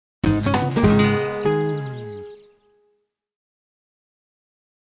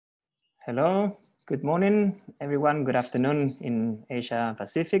Hello, good morning, everyone. Good afternoon in Asia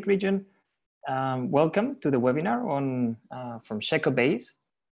Pacific region. Welcome to the webinar on from sheccoBase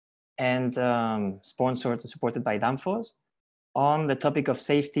and sponsored and supported by Danfoss on the topic of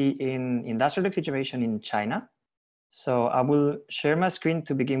safety in industrial refrigeration in China. So I will share my screen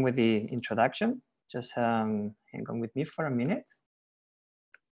to begin with the introduction. Just hang on with me for a minute.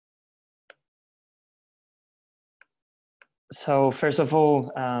 So first of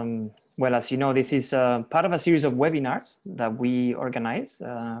all, well, as you know, this is part of a series of webinars that we organize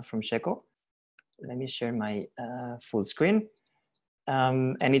from Shecco. Let me share my full screen.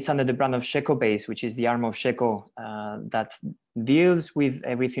 And it's under the brand of sheccoBase, which is the arm of Shecco that deals with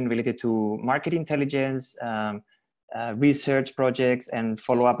everything related to market intelligence, research projects, and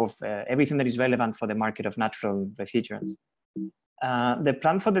follow-up of everything that is relevant for the market of natural refrigerants. The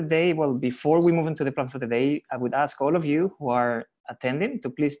plan for the day, well, before we move into the plan for the day, I would ask all of you who are attending to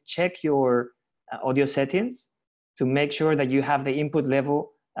please check your audio settings to make sure that you have the input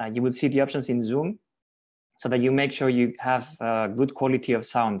level. You will see the options in Zoom so that you make sure you have good quality of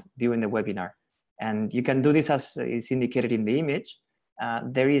sound during the webinar. And you can do this as is indicated in the image.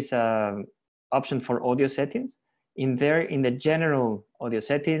 There is an option for audio settings. In there, in the general audio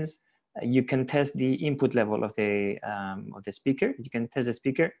settings, you can test the input level of the speaker. You can test the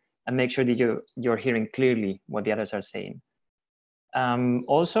speaker and make sure that you're hearing clearly what the others are saying.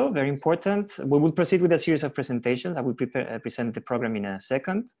 Also, very important, we will proceed with a series of presentations. I will present the program in a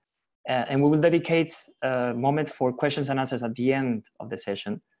second. And we will dedicate a moment for questions and answers at the end of the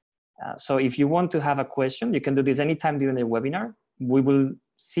session. So if you want to have a question, you can do this anytime during the webinar. We will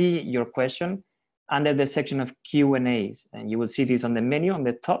see your question under the section of Q&As. And you will see this on the menu on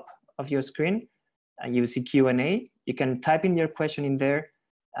the top of your screen. You will see Q&A. You can type in your question in there.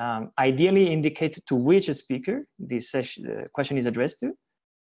 Ideally indicate to which speaker this question is addressed to,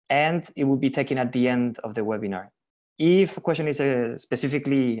 and it will be taken at the end of the webinar. If a question is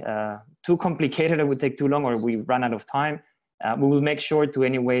specifically too complicated or would take too long, or we run out of time, we will make sure to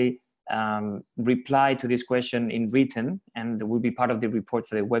anyway reply to this question in written, and will be part of the report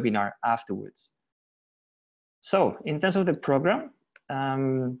for the webinar afterwards. So in terms of the program,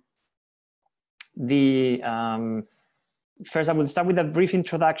 first, I will start with a brief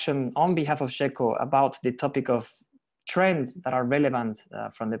introduction on behalf of Shecco about the topic of trends that are relevant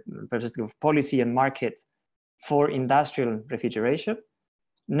from the perspective of policy and market for industrial refrigeration.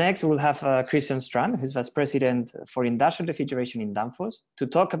 Next, we'll have Christian Strand, who's Vice President for Industrial Refrigeration in Danfoss, to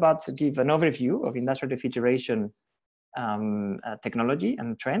give an overview of industrial refrigeration technology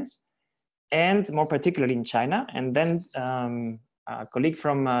and trends, and more particularly in China. And then a colleague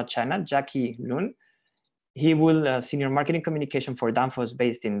from China, Jackie Lun, he will, senior marketing communication for Danfoss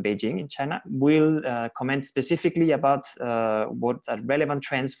based in Beijing in China, will comment specifically about what are relevant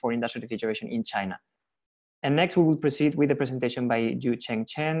trends for industrial refrigeration in China. And next we will proceed with the presentation by Yu Cheng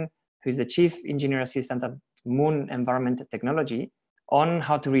Chen, who is the Chief Engineer Assistant at Moon Environment Technology, on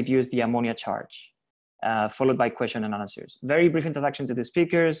how to reduce the ammonia charge, followed by question and answers. Very brief introduction to the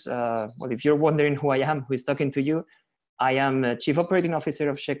speakers. Well, if you're wondering who I am, who is talking to you, I am Chief Operating Officer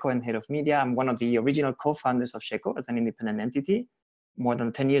of Shecco and Head of Media. I'm one of the original co-founders of Shecco as an independent entity more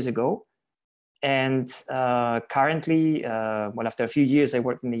than 10 years ago. And currently, well, after a few years, I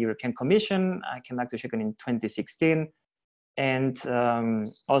worked in the European Commission. I came back to Shecco in 2016. And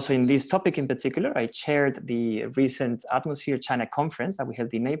also in this topic in particular, I chaired the recent Atmosphere China conference that we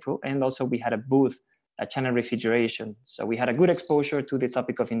held in April. And also we had a booth at China Refrigeration. So we had a good exposure to the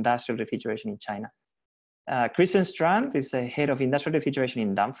topic of industrial refrigeration in China. Christian Strand is the head of industrial refrigeration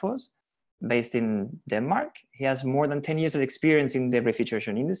in Danfoss, based in Denmark. He has more than 10 years of experience in the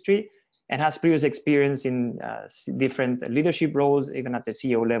refrigeration industry and has previous experience in different leadership roles, even at the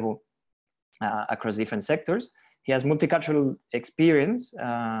CEO level across different sectors. He has multicultural experience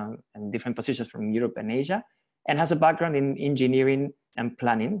and different positions from Europe and Asia, and has a background in engineering and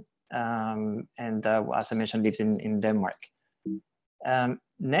planning. And as I mentioned, lives in Denmark.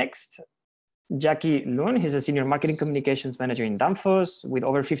 Next, Jackie Lun, he's a Senior Marketing Communications Manager in Danfoss with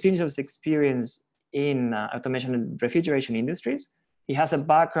over 15 years of experience in automation and refrigeration industries. He has a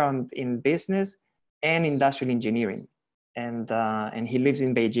background in business and industrial engineering, and he lives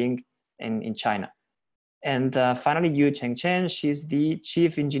in Beijing and in China. And finally, Yu Cheng Chen, she's the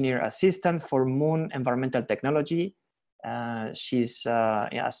Chief Engineer Assistant for Moon Environmental Technology.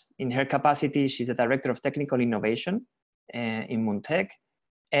 Yes, in her capacity, she's the Director of Technical Innovation in Moon Tech,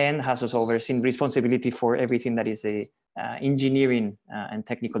 and has also overseen responsibility for everything that is engineering and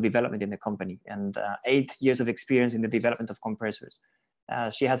technical development in the company, and 8 years of experience in the development of compressors.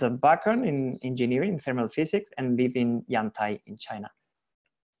 She has a background in engineering, thermal physics, and lives in Yantai in China.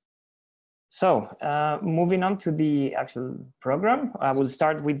 So moving on to the actual program, I will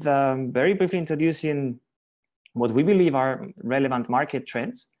start with very briefly introducing what we believe are relevant market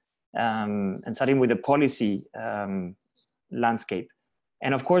trends, and starting with the policy landscape.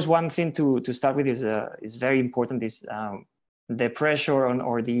 And of course, one thing to start with is very important is the pressure on,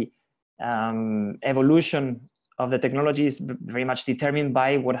 or the evolution of the technology is very much determined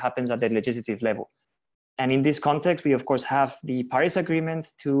by what happens at the legislative level. And in this context, we of course have the Paris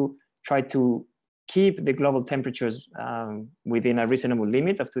Agreement to try to keep the global temperatures within a reasonable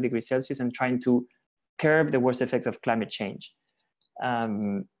limit of 2 degrees Celsius and trying to curb the worst effects of climate change.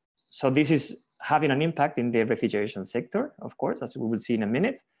 So this is having an impact in the refrigeration sector, of course, as we will see in a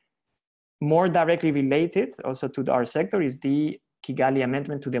minute. More directly related also to our sector is the Kigali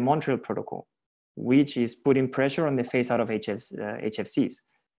Amendment to the Montreal Protocol, which is putting pressure on the phase out of HFCs.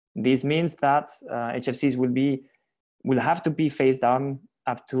 This means that HFCs will have to be phased down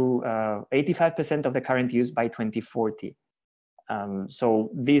up to 85% of the current use by 2040.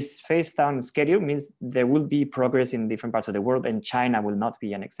 So this phase down schedule means there will be progress in different parts of the world, and China will not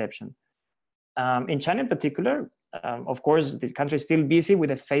be an exception. In China in particular, of course, the country is still busy with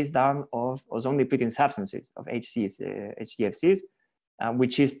the phase down of ozone-depleting substances, of HCFCs,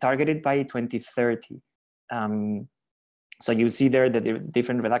 which is targeted by 2030. So you see there that the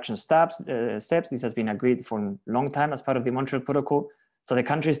different reduction steps. This has been agreed for a long time as part of the Montreal Protocol. So the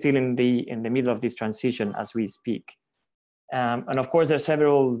country is still in the middle of this transition as we speak. And of course, there are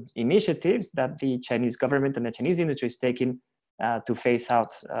several initiatives that the Chinese government and the Chinese industry is taking to phase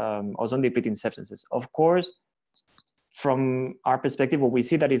out ozone-depleting substances. Of course, from our perspective, what we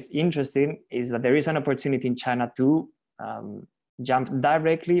see that is interesting is that there is an opportunity in China to jump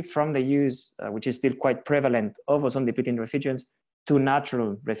directly from the use, which is still quite prevalent, of ozone-depleting refrigerants to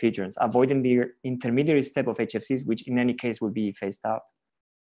natural refrigerants, avoiding the intermediary step of HFCs, which in any case will be phased out.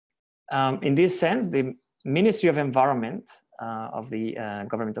 In this sense, the Ministry of Environment of the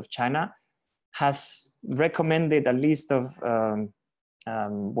government of China has recommended a list of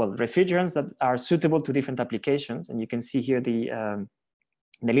refrigerants that are suitable to different applications. And you can see here the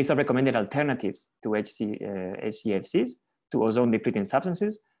list of recommended alternatives to HCFCs, to ozone-depleting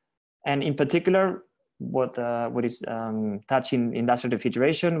substances. And in particular, what is touching industrial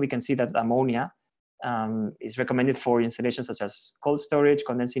refrigeration, we can see that ammonia is recommended for installations such as cold storage,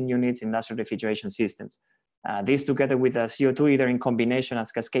 condensing units, industrial refrigeration systems. These together with CO2, either in combination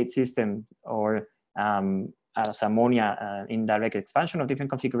as cascade system or as ammonia indirect expansion of different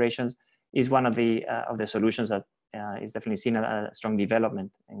configurations, is one of the solutions that is definitely seen a strong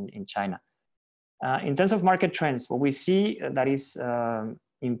development in China. In terms of market trends, what we see that is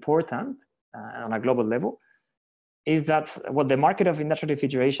important on a global level is that the market of industrial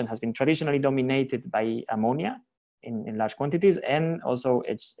refrigeration has been traditionally dominated by ammonia in large quantities, and also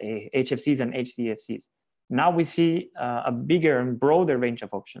HFCs and HCFCs. Now we see a bigger and broader range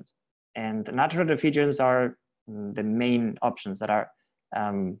of options, and natural refrigerants are the main options that are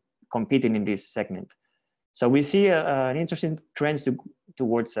competing in this segment. So we see an interesting trend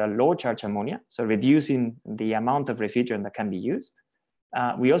towards low charge ammonia, so reducing the amount of refrigerant that can be used.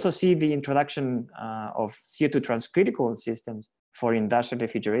 We also see the introduction of CO2 transcritical systems for industrial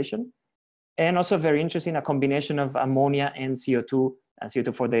refrigeration, and also very interesting, a combination of ammonia and CO2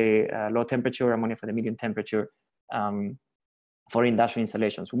 for the low temperature, ammonia for the medium temperature for industrial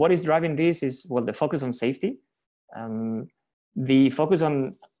installations. What is driving this is, the focus on safety, the focus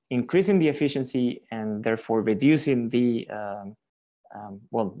on increasing the efficiency and therefore reducing the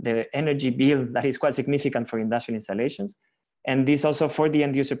energy bill that is quite significant for industrial installations. And this also, for the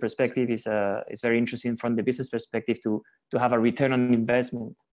end user perspective, is very interesting from the business perspective to have a return on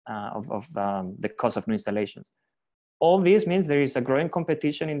investment of the cost of new installations. All this means there is a growing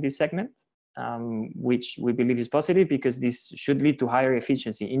competition in this segment, which we believe is positive because this should lead to higher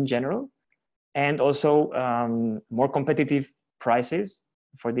efficiency in general, and also more competitive prices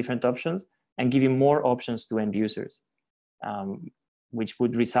for different options, and giving more options to end users, which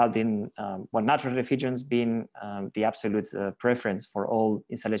would result in natural refrigerants being the absolute preference for all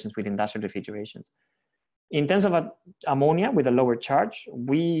installations with industrial refrigerations. In terms of ammonia with a lower charge,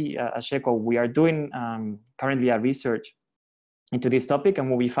 we at Shecco, we are doing currently a research into this topic, and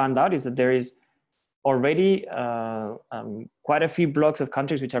what we found out is that there is already quite a few blocks of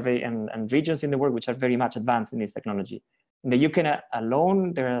countries which are and regions in the world which are very much advanced in this technology. In the UK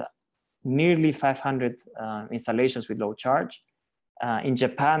alone, there are nearly 500 installations with low charge. In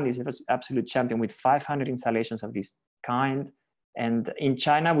Japan, this is absolute champion with 500 installations of this kind. And in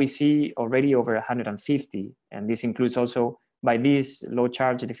China, we see already over 150. And this includes also, by this low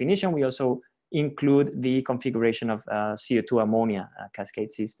charge definition, we also include the configuration of CO2 ammonia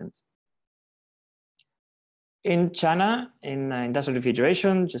cascade systems. In China, in industrial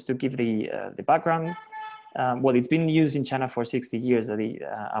refrigeration, just to give the background, well, it's been used in China for 60 years, the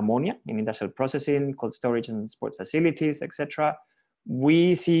ammonia in industrial processing, cold storage and sports facilities, etc.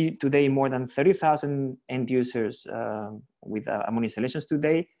 We see today more than 30,000 end users with ammonia installations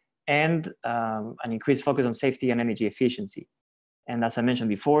today, and an increased focus on safety and energy efficiency. And as I mentioned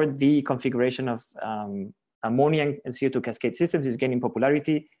before, the configuration of ammonia and CO2 cascade systems is gaining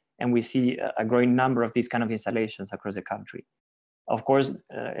popularity, and we see a growing number of these kind of installations across the country. Of course,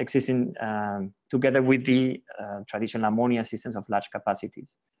 existing together with the traditional ammonia systems of large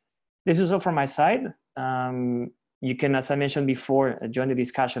capacities. This is all from my side. You can, as I mentioned before, join the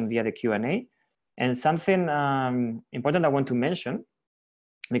discussion via the Q&A. And something important I want to mention,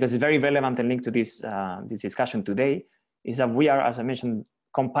 because it's very relevant and linked to this, this discussion today, is that we are, as I mentioned,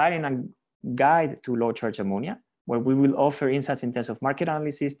 compiling a guide to low charge ammonia, where we will offer insights in terms of market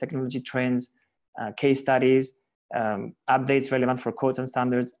analysis, technology trends, case studies, updates relevant for codes and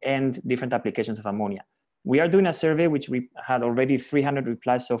standards, and different applications of ammonia. We are doing a survey, which we had already 300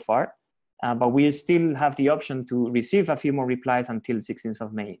 replies so far, but we still have the option to receive a few more replies until 16th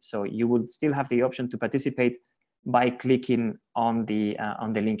of May. So you will still have the option to participate by clicking on the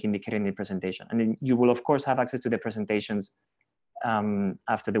link indicated in the presentation. And then you will, of course, have access to the presentations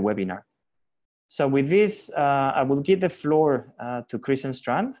after the webinar. So with this, I will give the floor to Christian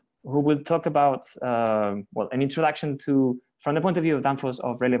Strand, who will talk about, well, an introduction to, from the point of view of Danfoss,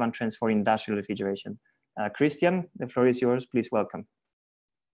 of relevant trends for industrial refrigeration. Christian, the floor is yours. Please welcome.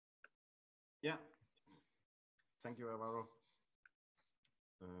 Yeah, thank you, Alvaro.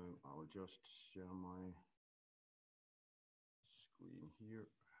 I'll just share my screen here.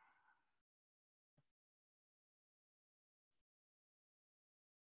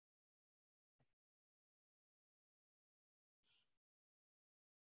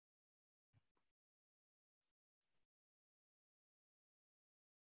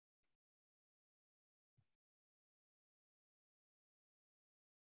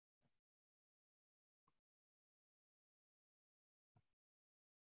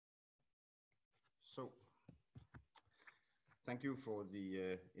 So, thank you for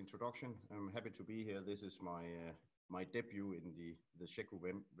the introduction. I'm happy to be here. This is my debut in the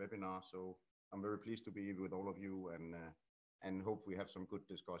sheccoBase webinar, so I'm very pleased to be with all of you, and hope we have some good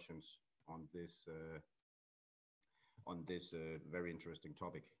discussions on this very interesting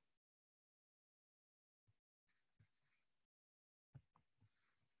topic.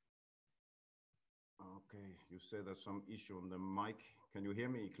 Okay, you said there's some issue on the mic. Can you hear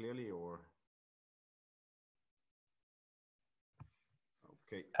me clearly, or?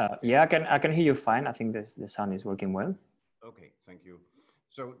 Okay. Yeah, I can hear you fine. I think the sound is working well. Okay, thank you.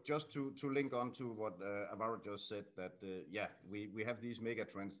 So just to link on to what Alvaro just said, that yeah, we have these mega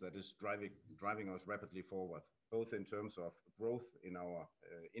trends that is driving us rapidly forward, both in terms of growth in our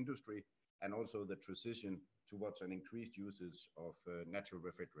industry and also the transition towards an increased usage of natural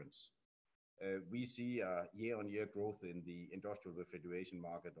refrigerants. We see year-on-year growth in the industrial refrigeration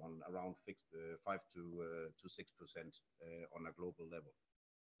market on around 5 to 6% on a global level.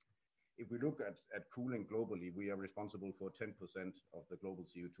 If we look at cooling globally, we are responsible for 10% of the global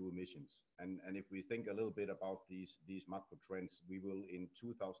CO2 emissions. And if we think a little bit about these macro trends, we will in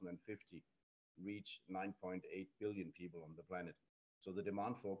 2050 reach 9.8 billion people on the planet. So the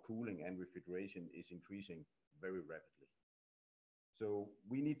demand for cooling and refrigeration is increasing very rapidly. So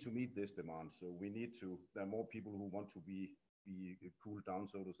we need to meet this demand. So there are more people who want to be cooled down,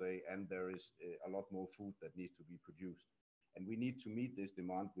 so to say, and there is a lot more food that needs to be produced. And we need to meet this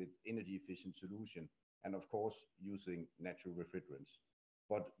demand with energy efficient solution, and of course, using natural refrigerants.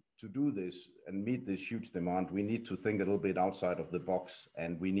 But to do this and meet this huge demand, we need to think a little bit outside of the box,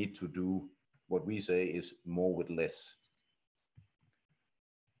 and we need to do what we say is more with less.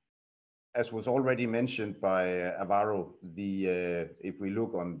 As was already mentioned by Alvaro, if we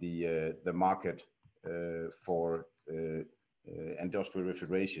look on the market for industrial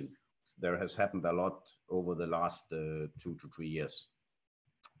refrigeration, there has happened a lot over the last 2 to 3 years.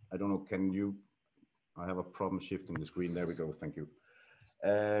 I don't know, I have a problem shifting the screen. There we go, thank you.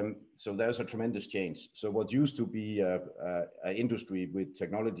 So there's a tremendous change. So what used to be an industry with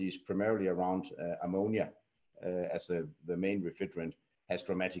technologies primarily around ammonia as the main refrigerant has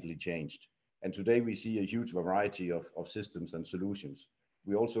dramatically changed. And today we see a huge variety of systems and solutions.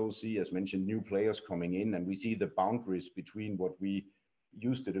 We also see, as mentioned, new players coming in, and we see the boundaries between what we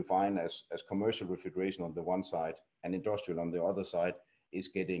used to define as commercial refrigeration on the one side and industrial on the other side is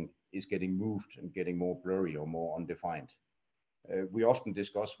getting moved and getting more blurry or more undefined. We often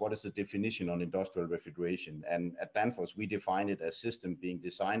discuss what is the definition on industrial refrigeration, and at Danfoss we define it as system being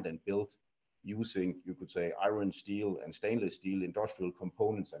designed and built using, you could say, iron, steel, and stainless steel industrial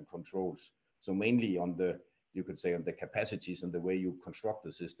components and controls. So mainly on the, you could say, on the capacities and the way you construct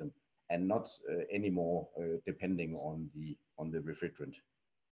the system, and not anymore depending on the refrigerant.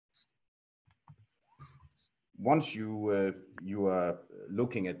 Once you are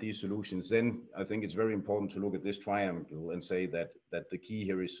looking at these solutions, then I think it's very important to look at this triangle and say that the key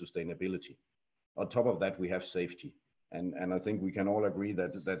here is sustainability. On top of that, we have safety. And I think we can all agree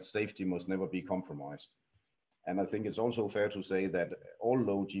that safety must never be compromised. And I think it's also fair to say that all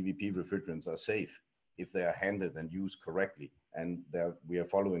low GWP refrigerants are safe if they are handled and used correctly. And we are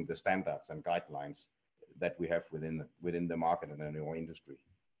following the standards and guidelines that we have within the market and in our industry.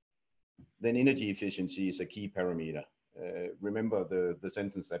 Then energy efficiency is a key parameter. Remember the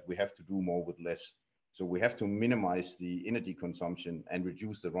sentence that we have to do more with less. So we have to minimize the energy consumption and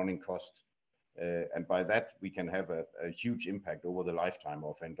reduce the running cost. And by that, we can have a huge impact over the lifetime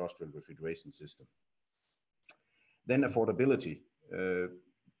of an industrial refrigeration system. Then affordability.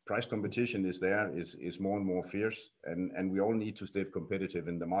 Price competition is more and more fierce, and we all need to stay competitive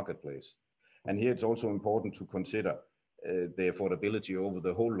in the marketplace. And here it's also important to consider the affordability over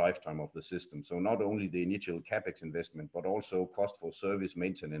the whole lifetime of the system. So not only the initial CapEx investment, but also cost for service,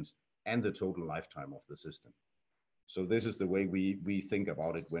 maintenance, and the total lifetime of the system. So this is the way we think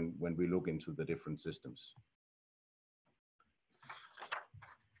about it when we look into the different systems.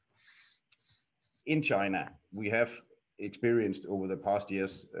 In China, we have experienced over the past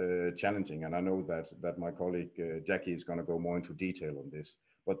years challenging, and I know that my colleague Jackie is going to go more into detail on this,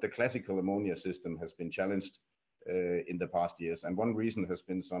 but the classical ammonia system has been challenged in the past years. And one reason has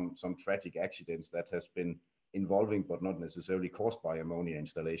been some tragic accidents that has been involving, but not necessarily caused by ammonia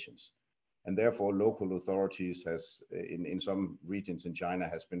installations. And therefore local authorities has, in some regions in China,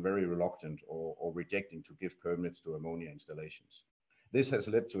 has been very reluctant or rejecting to give permits to ammonia installations. This has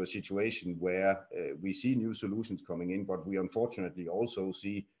led to a situation where we see new solutions coming in, but we unfortunately also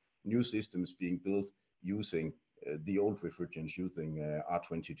see new systems being built using the old refrigerants, using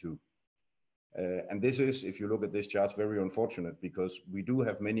R22. And this is, if you look at this chart, very unfortunate, because we do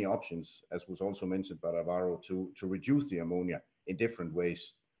have many options, as was also mentioned by Alvaro, to reduce the ammonia in different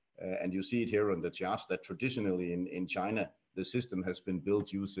ways. And you see it here on the charts that traditionally in China, the system has been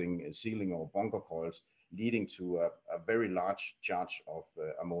built using sealing or bunker coils, leading to a very large charge of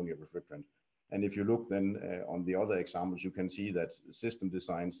ammonia refrigerant. And if you look then on the other examples, you can see that system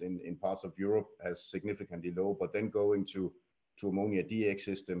designs in parts of Europe has significantly low, but then going to ammonia DX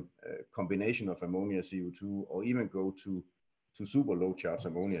system, combination of ammonia CO2, or even go to super low charge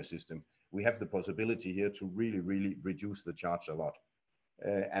ammonia system, we have the possibility here to really reduce the charge a lot.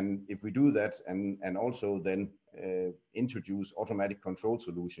 And if we do that and also then introduce automatic control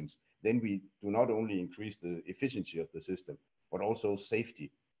solutions, then we do not only increase the efficiency of the system, but also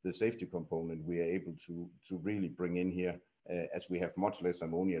safety. The safety component we are able to really bring in here, as we have much less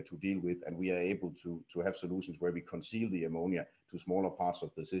ammonia to deal with, and we are able to have solutions where we conceal the ammonia to smaller parts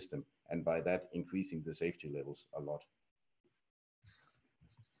of the system, and by that increasing the safety levels a lot.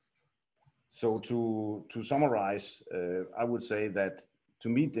 So to summarize, I would say that to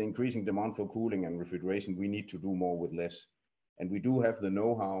meet the increasing demand for cooling and refrigeration, we need to do more with less. And we do have the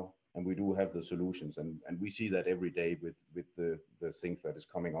know-how, and we do have the solutions, and we see that every day with the things that is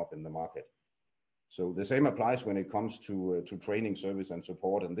coming up in the market. So the same applies when it comes to training, service, and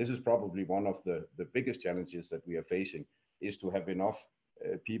support. And this is probably one of the biggest challenges that we are facing, is to have enough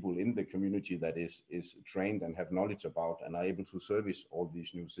people in the community that is trained and have knowledge about and are able to service all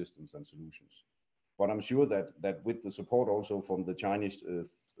these new systems and solutions. But I'm sure that with the support also from the Chinese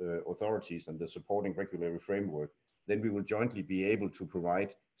authorities and the supporting regulatory framework, then we will jointly be able to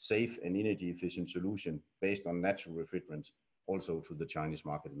provide safe and energy efficient solution based on natural refrigerants also to the Chinese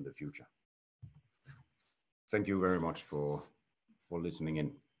market in the future. Thank you very much for listening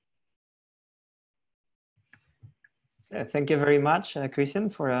in. Yeah, thank you very much, Christian,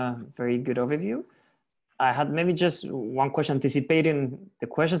 for a very good overview. I had maybe just one question, anticipating the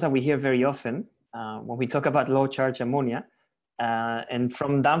questions that we hear very often when we talk about low charge ammonia. And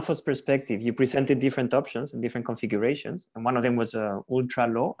from Danfoss perspective, you presented different options and different configurations, and one of them was ultra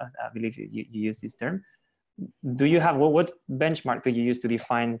low. I believe you use this term. Do you have, what benchmark do you use to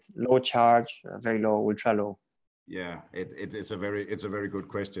define low charge, very low, ultra low? Yeah, it's a very good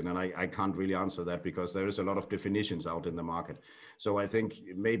question, and I can't really answer that because there is a lot of definitions out in the market. So I think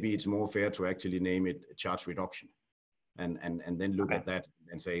maybe it's more fair to actually name it charge reduction, and then look at that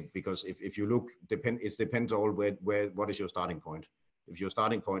and say, because if you look, it depends all what is your starting point. If your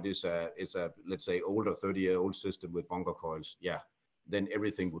starting point is a let's say older 30-year-old system with bunker coils, yeah, then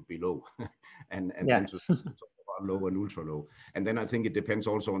everything would be low, and then to talk about low and ultra low. And then I think it depends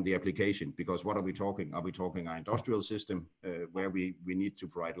also on the application, because what are we talking? Are we talking an industrial system where we need to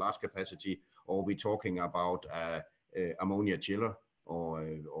provide large capacity, or are we talking about ammonia chiller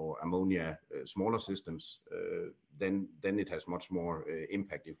or ammonia smaller systems? Then it has much more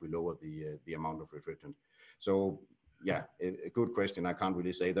impact if we lower the amount of refrigerant. So yeah, a good question. I can't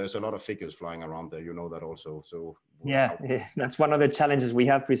really say. There's a lot of figures flying around there. You know that also. So yeah, that's one of the challenges we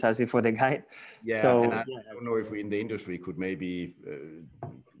have precisely for the guide. Yeah, so, and I don't know if we in the industry could maybe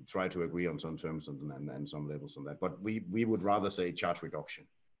try to agree on some terms and some levels on that. But we would rather say charge reduction.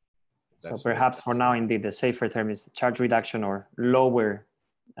 So perhaps for now, indeed, the safer term is charge reduction or lower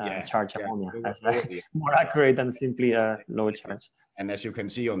charge ammonia. That's more accurate than simply a low charge. And as you can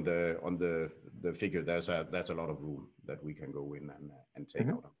see on the figure, there's a lot of room that we can go in and take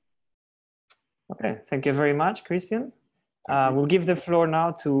out of. Okay, thank you very much, Christian. We'll give the floor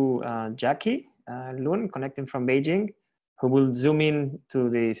now to Jackie Lun, connecting from Beijing, who will zoom in to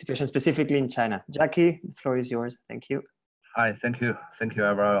the situation specifically in China. Jackie, the floor is yours. Thank you. Hi, thank you,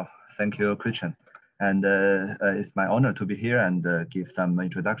 everyone. Thank you, Christian. And it's my honor to be here and give some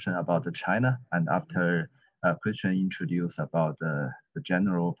introduction about China. And after Christian introduced about the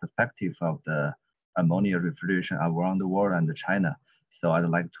general perspective of the ammonia refrigeration around the world and China, so I'd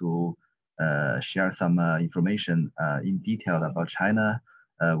like to share some information in detail about China,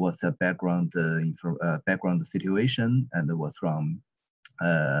 what's the background situation, and what's from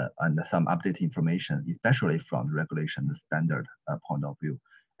and some updated information, especially from the regulation standard point of view.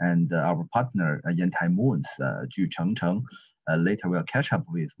 And our partner, Yantai Moons, Ju Chengcheng, later will catch up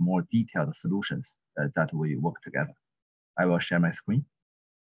with more detailed solutions that we work together. I will share my screen.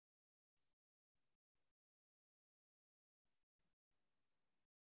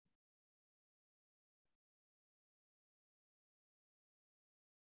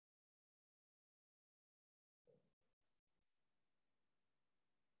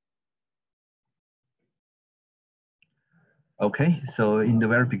 Okay, so in the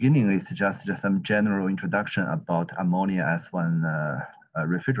very beginning, it's just some general introduction about ammonia as one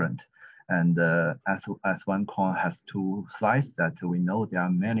refrigerant. And as one coin has two sides, that we know there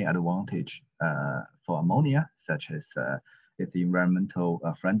are many advantages for ammonia, such as it's environmental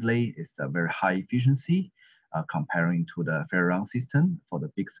friendly, it's a very high efficiency comparing to the fair-run system for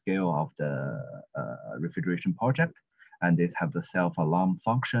the big scale of the refrigeration project. And it have the self-alarm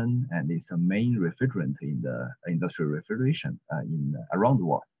function, and it's a main refrigerant in the industrial refrigeration around the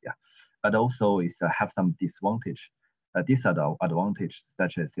world. Yeah, but also it's have some disadvantage,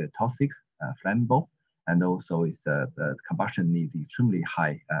 such as toxic, flammable, and also it's the combustion needs extremely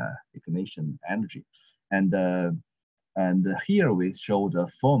high ignition energy. And here we show the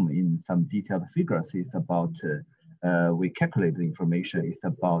form in some detailed figures. It's about we calculate the information. It's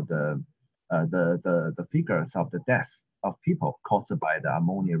about the figures of the deaths of people caused by the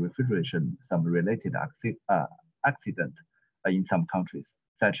ammonia refrigeration, some related accident in some countries,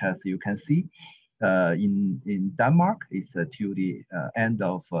 such as you can see in Denmark, it's till the end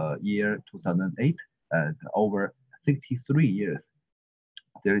of year 2008, over 63 years,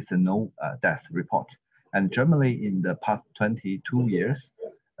 there is no death report. And Germany in the past 22 years,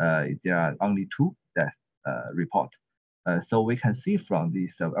 there are only 2 death report. So we can see from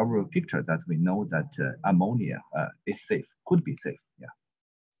this overall picture that we know that ammonia is safe, could be safe. Yeah.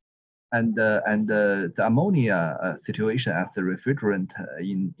 And the ammonia situation as the refrigerant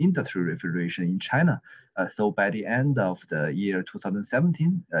in industrial refrigeration in China. So by the end of the year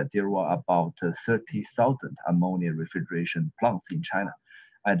 2017, there were about 30,000 ammonia refrigeration plants in China.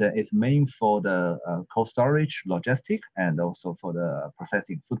 And it's main for the cold storage, logistic, and also for the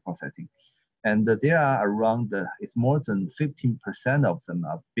processing, food processing. And there are around, it's more than 15% of them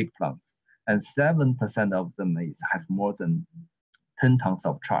are big plants, and 7% of them have more than 10 tons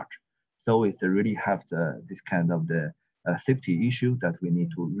of charge. So it's really have this kind of the safety issue that we need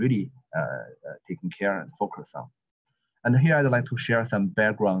to really taking care and focus on. And here I'd like to share some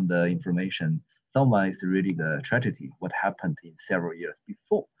background information. Someone is really the tragedy, what happened in several years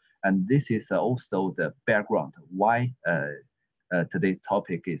before. And this is also the background why today's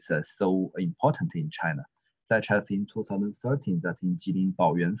topic is so important in China, such as in 2013 that in Jilin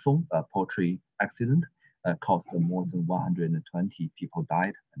Baoyuanfeng, a poultry accident caused more than 120 people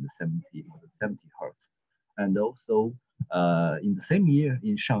died and 70 hurt. And also in the same year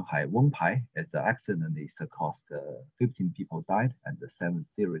in Shanghai, Wengpai, the accident is caused 15 people died and 7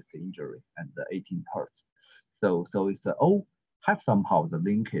 serious injury and 18 hurt. So it's all have somehow the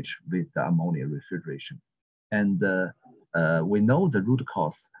linkage with the ammonia refrigeration. And we know the root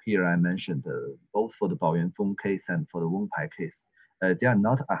cause here I mentioned both for the Baoyuanfeng case and for the Wengpai case. they are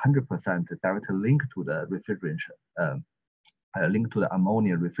not 100% directly linked to the refrigeration, linked to the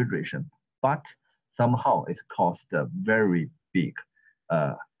ammonia refrigeration, but somehow it's caused a very big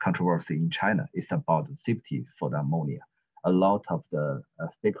controversy in China. It's about safety for the ammonia. A lot of the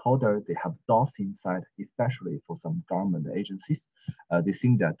stakeholders, they have doubts inside, especially for some government agencies. They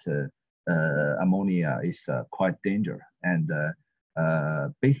think that ammonia is quite dangerous. And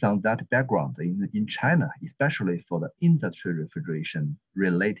based on that background in China, especially for the industry refrigeration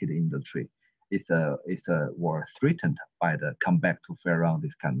related industry, were threatened by the comeback to fair around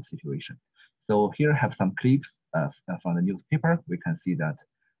this kind of situation. So here I have some clips from the newspaper. We can see that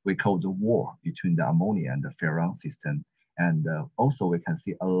we call the war between the ammonia and the fair around system. And also we can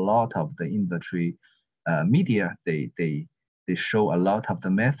see a lot of the industry media, they show a lot of the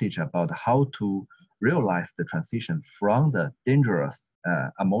message about how to realize the transition from the dangerous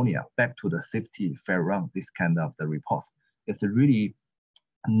ammonia back to the safety fair run, this kind of the reports. It's really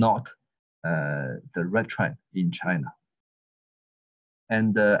not the right trend in China.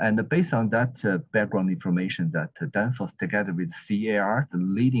 And based on that background information that Danfoss together with CAR, the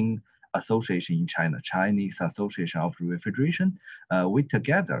leading association in China, Chinese Association of Refrigeration, we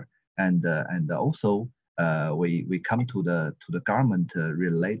together and also we come to the government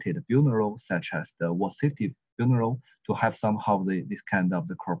related bureau such as the Water Safety Bureau to have somehow this kind of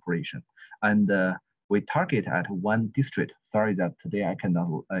the cooperation. And we target at one district. Sorry that today I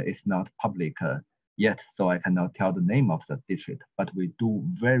cannot, it's not public yet, so I cannot tell the name of the district, but we do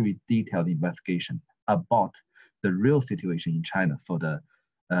very detailed investigation about the real situation in China for the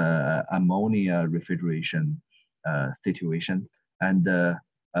ammonia refrigeration situation. And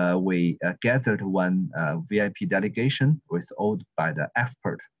we gathered one VIP delegation with all by the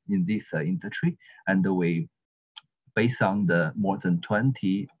expert in this industry, and we based on the more than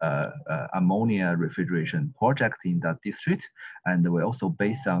 20 ammonia refrigeration projects in that district, and we also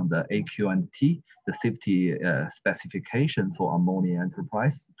based on the AQ&T, the safety specification for ammonia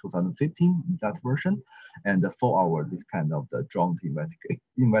enterprise 2015, that version, and for our this kind of the joint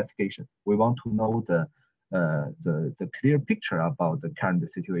investigation. We want to know the clear picture about the current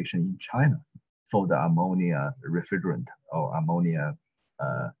situation in China for the ammonia refrigerant or ammonia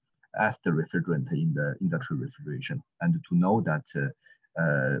as the refrigerant in the industrial refrigeration, and to know that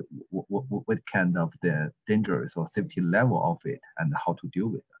what kind of the dangerous or safety level of it and how to deal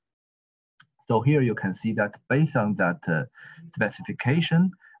with it. So here you can see that based on that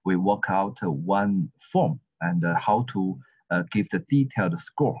specification, we work out one form and how to give the detailed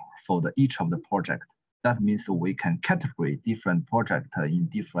score for each of the project. That means we can categorize different projects in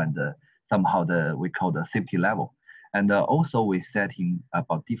different, somehow we call the safety level. And also we setting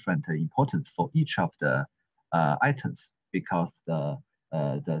about different importance for each of the items, because the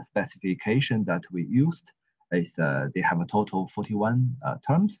specification that we used is they have a total 41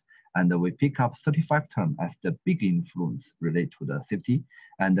 terms, and we pick up 35 terms as the big influence related to the safety,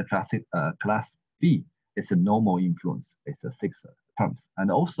 and the class B is a normal influence, it's 6 terms, and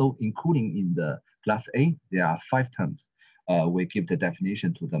also including in the class A there are 5 terms. We give the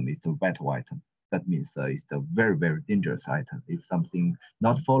definition to them, it's a vital item. That means it's a very, very dangerous item. If something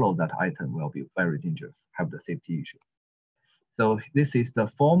not follow that item will be very dangerous, have the safety issue. So this is the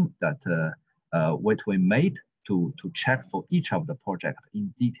form that what we made to check for each of the project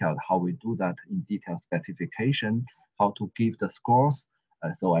in detail, how we do that in detail specification, how to give the scores.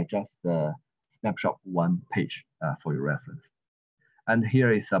 So I just snapshot one page for your reference. And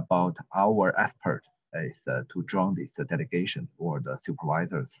here is about our expert is to join this delegation or the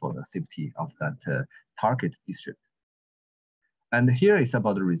supervisors for the safety of that target district. And here is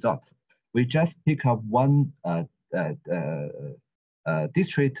about the results. We just pick up one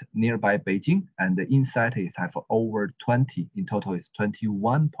district nearby Beijing, and the inside is have over 20, in total is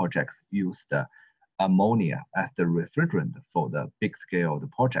 21 projects used ammonia as the refrigerant for the big scale of the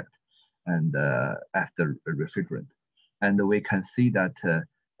project and as the refrigerant. And we can see that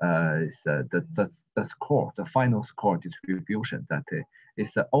the score, the final score distribution, that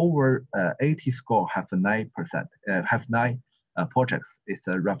is over 80 score have 9%, have 9 projects. It's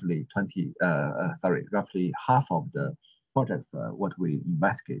roughly roughly half of the projects what we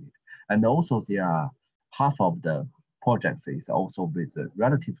investigated. And also there are half of the projects is also with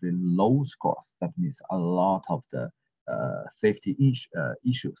relatively low scores. That means a lot of the safety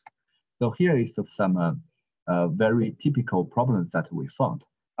issues. So here is some very typical problems that we found.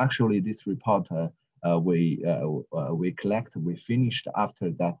 Actually, this report we finished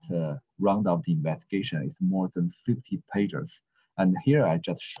after that round of the investigation is more than 50 pages. And here I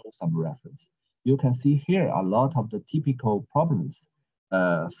just show some reference. You can see here a lot of the typical problems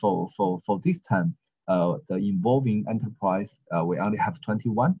for this time the involving enterprise, we only have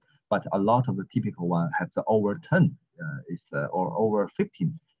 21, but a lot of the typical one has over 10 or over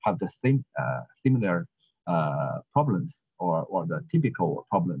 15 have the same similar problems or the typical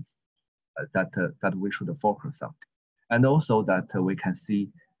problems that we should focus on. And also that we can see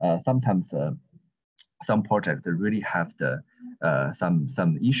sometimes some projects really have the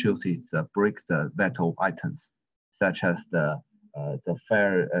some issues. It breaks the vital items, such as the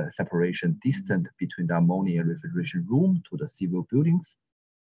fair separation distance between the ammonia refrigeration room to the civil buildings,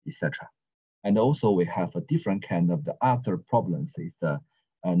 etc. And also we have a different kind of the other problems is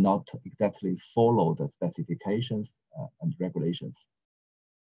not exactly follow the specifications and regulations.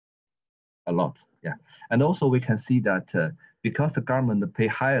 A lot, yeah. And also we can see that because the government pay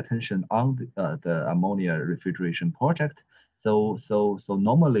high attention on the ammonia refrigeration project, so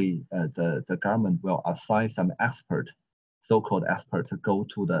normally the government will assign some expert, so-called expert, to go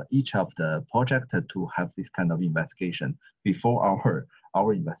to each of the project to have this kind of investigation before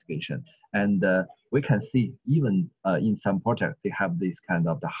our investigation. And we can see even in some projects they have this kind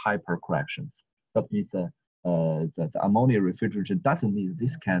of the hyper corrections. That means the ammonia refrigeration doesn't need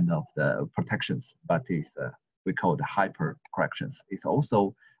this kind of the protections, but is we call the hyper corrections. It's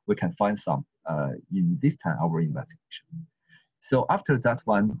also we can find some in this time our investigation. So after that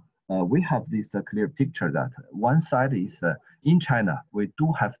one, we have this clear picture that one side is in China we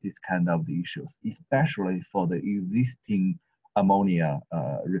do have this kind of the issues, especially for the existing ammonia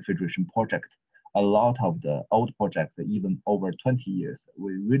refrigeration project. A lot of the old projects, even over 20 years,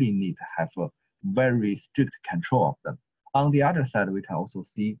 we really need to have a very strict control of them. On the other side, we can also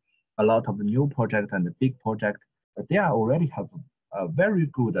see a lot of the new project and the big project. They are already have a very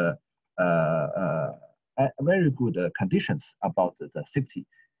good conditions about the safety.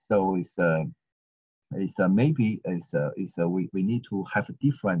 So maybe we need to have a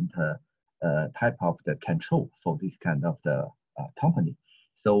different type of the control for this kind of the company.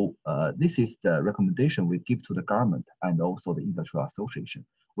 So this is the recommendation we give to the government and also the industrial association.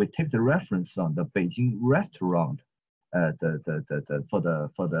 We take the reference on the Beijing restaurant, for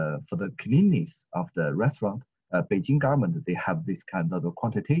the cleanliness of the restaurant. Beijing government, they have this kind of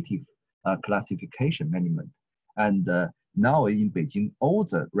quantitative classification management, and now in Beijing, all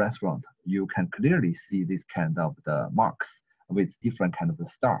the restaurant you can clearly see this kind of the marks with different kind of the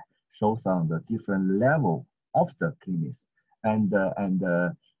star, shows on the different level of the cleanliness, and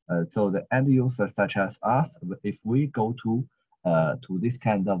so the end user such as us, if we go to this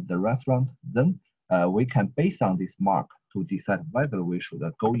kind of the restaurant, then we can base on this mark to decide whether we should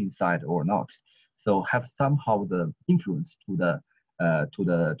go inside or not. So have somehow the influence to the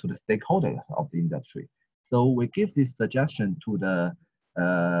stakeholders of the industry. So we give this suggestion to the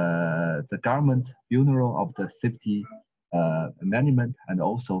government bureau of the safety management, and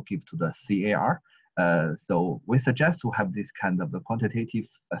also give to the CAR. So we suggest to have this kind of the quantitative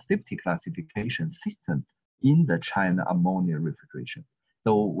safety classification system in the China ammonia refrigeration.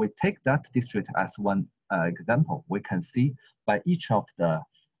 So we take that district as one example. We can see by each of the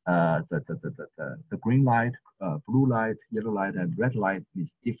green light, blue light, yellow light, and red light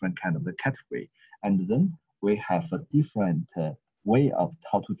is different kind of the category. And then we have a different way of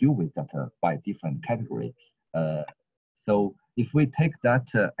how to deal with that by different category. So if we take that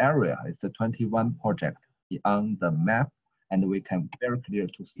area, it's a 21 project on the map, and we can very clear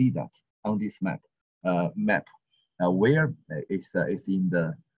to see that on this map. Where is in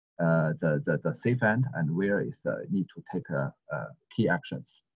the safe end, and where is need to take key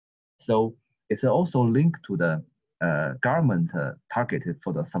actions. So it's also linked to the government targeted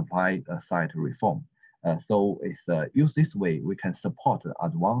for the supply side reform. So it's use this way we can support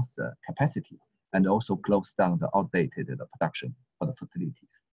advanced capacity and also close down the outdated production for the facilities.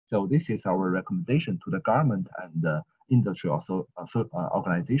 So this is our recommendation to the government and industry also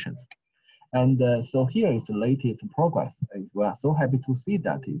organizations. And so here is the latest progress. We are so happy to see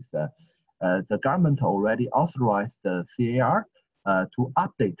that is the government already authorized the CAR to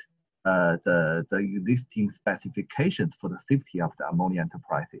update the existing specifications for the safety of the ammonia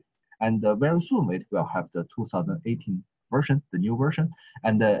enterprises. And very soon it will have the 2018 version, the new version,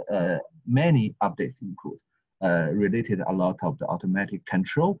 and many updates include related a lot of the automatic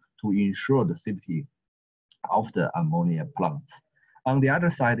control to ensure the safety of the ammonia plants. On the other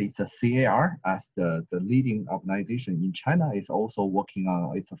side, it's a CAR as the leading organization in China is also working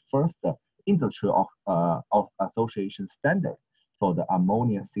on its first industrial association standard for the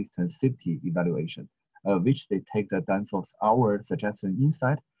ammonia system safety evaluation, which they take the Danfoss our suggestion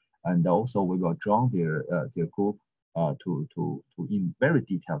inside, and also we will join their group to in very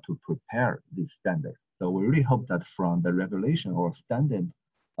detail to prepare this standard. So we really hope that from the regulation or standard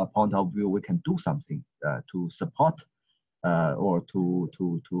point of view, we can do something to support or to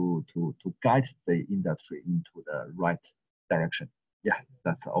guide the industry into the right direction. Yeah,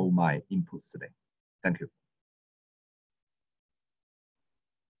 that's all my inputs today. Thank you.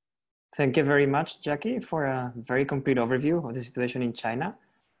 Thank you very much, Jackie, for a very complete overview of the situation in China.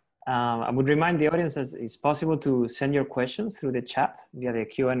 I would remind the audience that it's possible to send your questions through the chat via the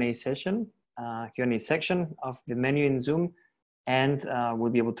Q&A section, Q&A section of the menu in Zoom, and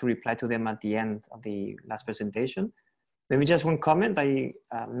we'll be able to reply to them at the end of the last presentation. Maybe just one comment. I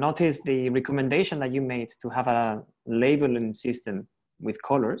noticed the recommendation that you made to have a labeling system with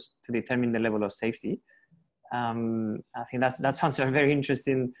colors to determine the level of safety. I think that sounds a very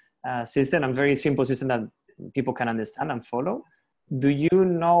interesting system, and very simple system that people can understand and follow. Do you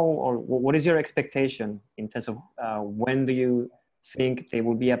know, or what is your expectation in terms of when do you think there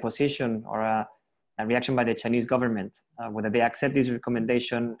will be a position or a reaction by the Chinese government, whether they accept this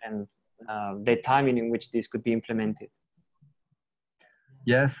recommendation and the timing in which this could be implemented?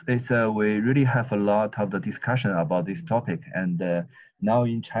 Yes, we really have a lot of the discussion about this topic, and now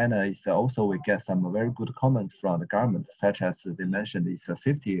in China, it's also we get some very good comments from the government, such as they mentioned, it's a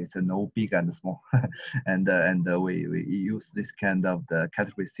safety, it's a no big and small, and we use this kind of the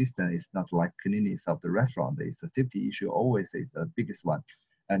category system. It's not like cleanliness of the restaurant. It's a safety issue always is the biggest one,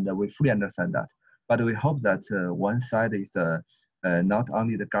 and we fully understand that. But we hope that one side is not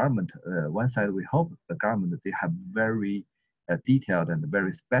only the government. One side we hope the government they have very detailed and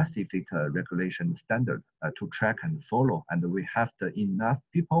very specific regulation standard to track and follow, and we have the enough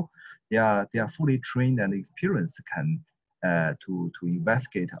people. They are fully trained and experienced can to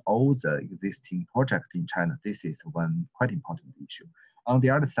investigate all the existing projects in China. This is one quite important issue. On the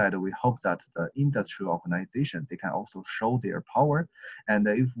other side, we hope that the industry organization they can also show their power, and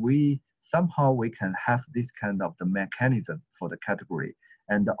if we somehow we can have this kind of the mechanism for the category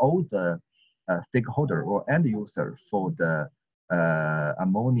and all the stakeholder or end user for the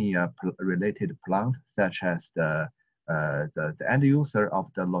ammonia related plant, such as the end user of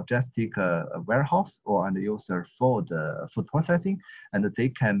the logistic warehouse or end user for the food processing, and they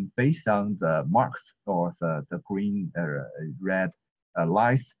can, based on the marks or the green, red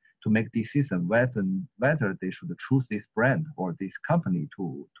lights, to make decision whether they should choose this brand or this company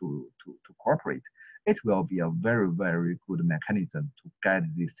to cooperate. It will be a very, very good mechanism to guide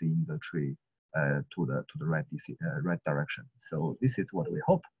this industry to the right direction. So this is what we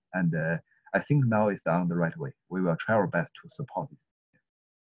hope, and I think now it's on the right way. We will try our best to support this.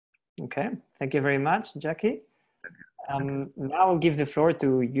 Okay, thank you very much, Jackie. Now I'll give the floor to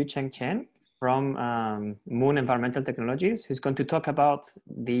Yucheng Chen from Moon Environmental Technologies, who's going to talk about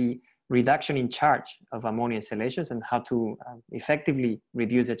the reduction in charge of ammonia installations and how to effectively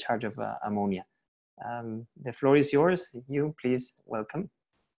reduce the charge of ammonia. The floor is yours. You, please, welcome.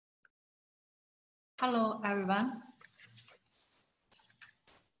 Hello, everyone.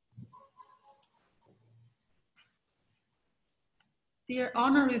 Dear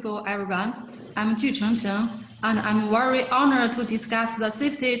Honorable everyone, I'm Yucheng Chen, and I'm very honored to discuss the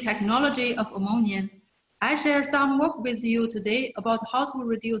safety technology of ammonia. I share some work with you today about how to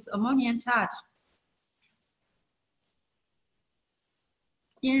reduce ammonia charge.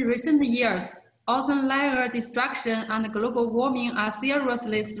 In recent years, ozone layer destruction and global warming are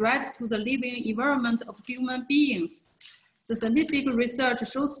seriously threats to the living environment of human beings. The scientific research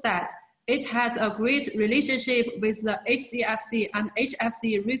shows that it has a great relationship with the HCFC and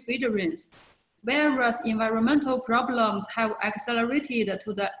HFC refrigerants. Various environmental problems have accelerated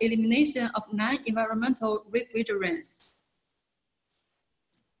to the elimination of non-environmental refrigerants.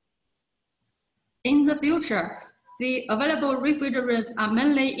 In the future, the available refrigerants are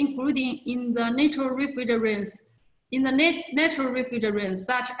mainly including in the natural refrigerants,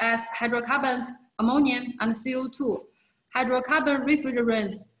 such as hydrocarbons, ammonia, and CO2. Hydrocarbon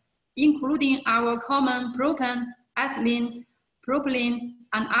refrigerants, including our common propane, ethylene, propylene,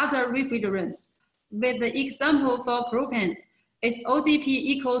 and other refrigerants. With the example for propane, its ODP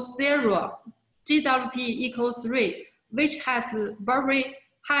equals 0, GWP equals 3, which has very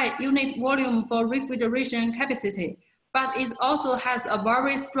high unit volume for refrigeration capacity, but it also has a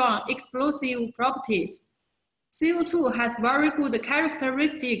very strong explosive properties. CO2 has very good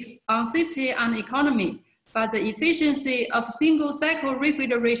characteristics on safety and economy, but the efficiency of single cycle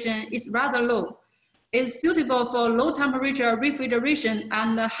refrigeration is rather low. It's suitable for low temperature refrigeration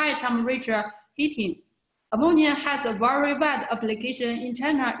and high temperature heating. Ammonia has a very wide application in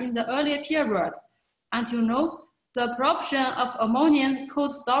China in the earlier period. Until now, the proportion of ammonia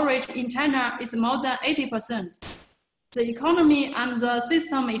cold storage in China is more than 80%. The economy and the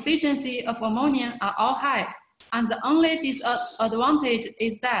system efficiency of ammonia are all high. and the only disadvantage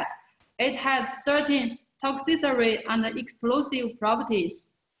is that it has certain toxicity and explosive properties.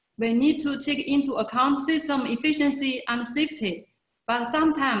 We need to take into account system efficiency and safety, but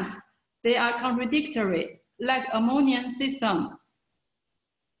sometimes they are contradictory, like ammonia system.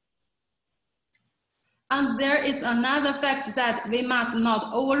 And there is another fact that we must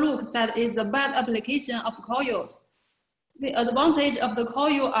not overlook, that is the bad application of coils. The advantage of the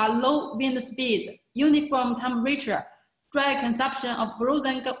coil are low wind speed, uniform temperature, dry consumption of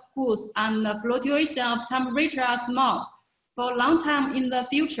frozen goods, and the fluctuation of temperature are small. For a long time in the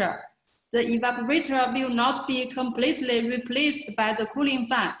future, the evaporator will not be completely replaced by the cooling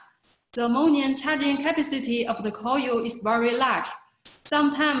fan. The ammonia charging capacity of the coil is very large,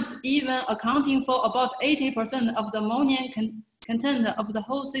 sometimes even accounting for about 80% of the ammonia content of the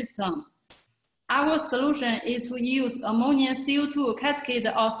whole system. Our solution is to use ammonia CO2 cascade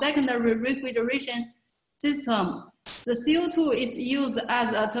or secondary refrigeration system. The CO2 is used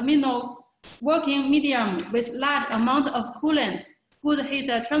as a terminal working medium with large amount of coolant, good heat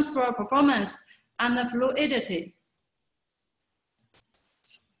transfer performance, and fluidity.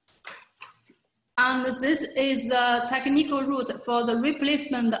 And this is the technical route for the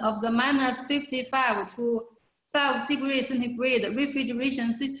replacement of the -55 to 5 degrees centigrade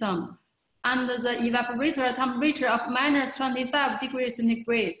refrigeration system and the evaporator temperature of -25 degrees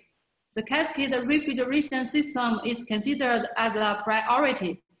centigrade. The cascade refrigeration system is considered as a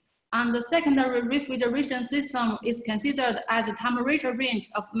priority, and the secondary refrigeration system is considered as a temperature range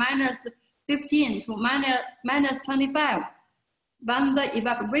of -15 to -25. When the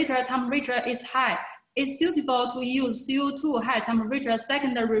evaporator temperature is high, it's suitable to use CO2 high temperature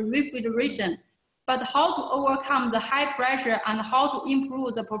secondary refrigeration. But how to overcome the high pressure and how to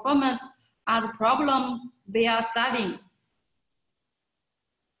improve the performance are the problem we are studying.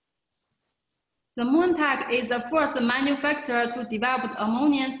 The Moontech is the first manufacturer to develop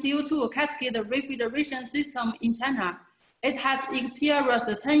ammonia CO2 cascade refrigeration system in China. It has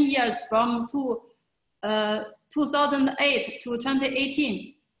experienced 10 years from 2008 to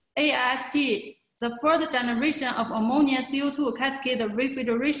 2018. AST, the third generation of ammonia CO2 cascade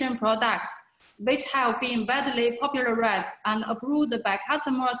refrigeration products, which have been widely popularized and approved by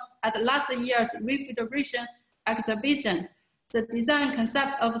customers at last year's refrigeration exhibition. The design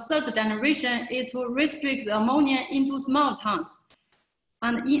concept of third generation is to restrict the ammonia into small tanks.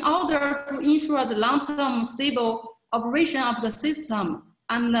 And in order to ensure the long-term stable operation of the system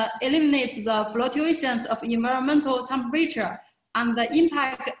and eliminate the fluctuations of environmental temperature and the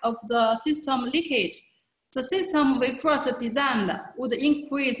impact of the system leakage, the system we first designed would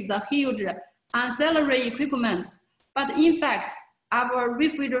increase the huge ancillary equipment. But in fact, our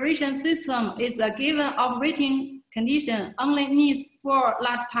refrigeration system is a given operating condition only needs 4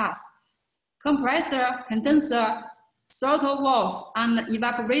 large parts: compressor, condenser, throttle valves, and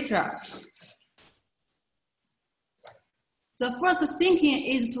evaporator. The first thinking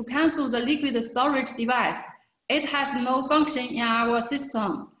is to cancel the liquid storage device. It has no function in our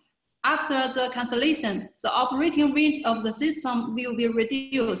system. After the cancellation, the operating range of the system will be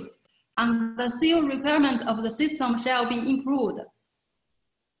reduced, and the seal requirement of the system shall be improved.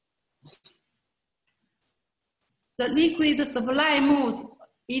 The liquid supply moves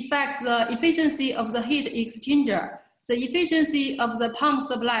affect the efficiency of the heat exchanger. The efficiency of the pump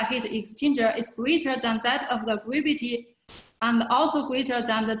supply heat exchanger is greater than that of the gravity and also greater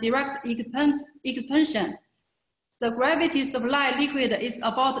than the direct expansion. The gravity supply liquid is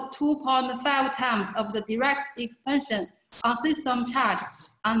about 2.5 times of the direct expansion on system charge,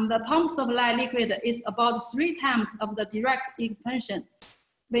 and the pump supply liquid is about 3 times of the direct expansion.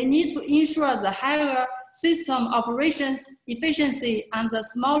 We need to ensure the higher system operations efficiency and the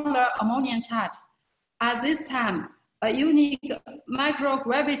smaller ammonia charge. At this time, a unique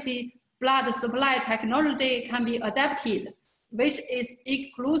microgravity flood supply technology can be adapted, which is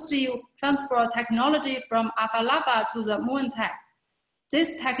exclusive transfer technology from Alpha Lava to the Moontech.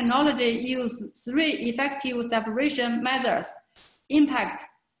 This technology uses 3 effective separation methods: impact,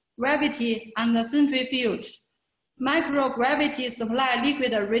 gravity, and the centrifuge. Microgravity supply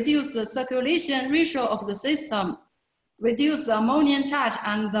liquid reduce the circulation ratio of the system, reduce the ammonia charge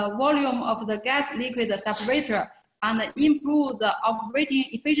and the volume of the gas liquid separator, and improve the operating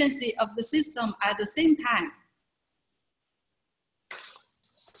efficiency of the system at the same time.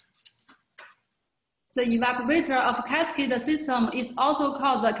 The evaporator of cascade system is also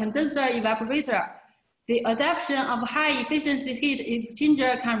called the condenser evaporator. The adaptation of high efficiency heat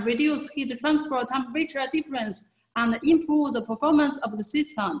exchanger can reduce heat transfer temperature difference and improve the performance of the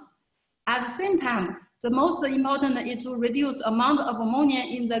system. At the same time, the most important is to reduce the amount of ammonia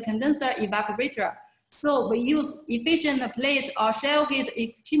in the condenser evaporator. So we use efficient plate or shell heat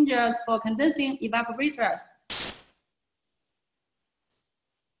exchangers for condensing evaporators.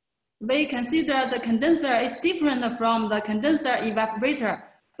 We consider the condenser is different from the condenser evaporator.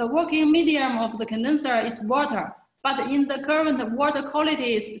 The working medium of the condenser is water, but in the current water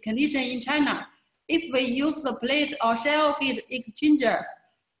quality condition in China, if we use the plate or shell heat exchangers,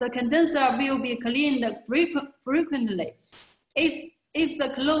 the condenser will be cleaned frequently. If the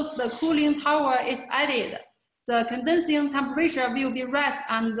closed cooling tower is added, the condensing temperature will be raised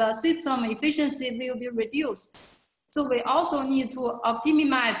and the system efficiency will be reduced. So we also need to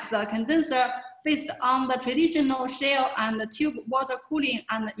optimize the condenser based on the traditional shell and tube water cooling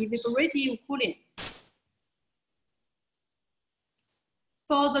and evaporative cooling.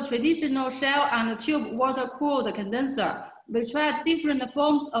 For the traditional shell and tube water cooled condenser, we tried different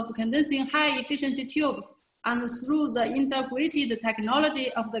forms of condensing high efficiency tubes, and through the integrated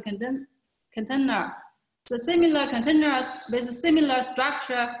technology of the container, the similar containers with similar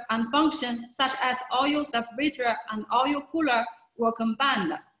structure and function, such as oil separator and oil cooler, were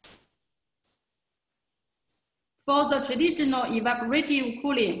combined. For the traditional evaporative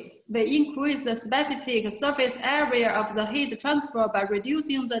cooling, we increase the specific surface area of the heat transfer by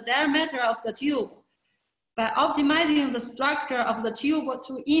reducing the diameter of the tube, by optimizing the structure of the tube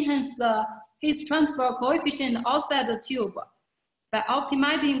to enhance the heat transfer coefficient outside the tube, by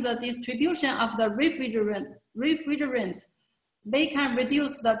optimizing the distribution of the refrigerants, we can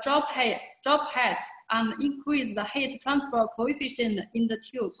reduce the drop height and increase the heat transfer coefficient in the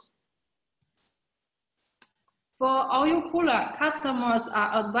tube. For oil cooler, customers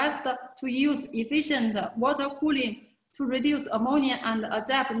are advised to use efficient water cooling to reduce ammonia and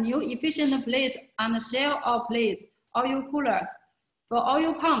adapt new efficient plate and shell or plate oil coolers. For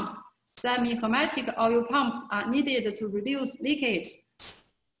oil pumps, semi-hermetic oil pumps are needed to reduce leakage.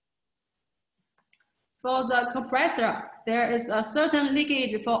 For the compressor, there is a certain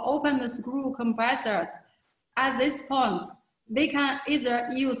leakage for open screw compressors. At this point, we can either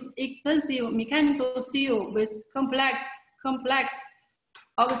use expensive mechanical seal with complex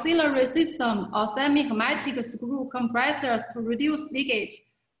auxiliary system or semi-hermetic screw compressors to reduce leakage.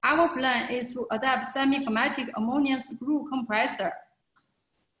 Our plan is to adapt semi-hermetic ammonia screw compressor.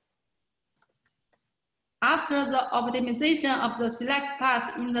 After the optimization of the select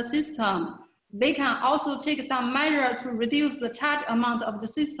path in the system, we can also take some measure to reduce the charge amount of the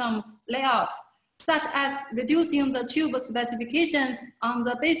system layout, such as reducing the tube specifications on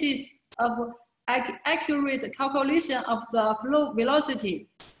the basis of accurate calculation of the flow velocity,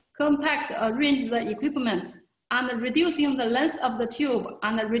 compact arrange the equipment, and reducing the length of the tube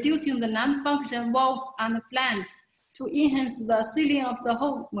and reducing the non-function valves and flanges to enhance the sealing of the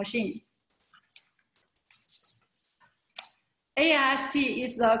whole machine. AIST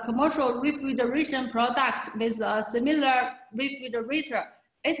is a commercial refrigeration product with a similar refrigerator.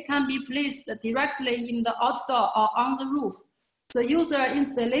 It can be placed directly in the outdoor or on the roof. The user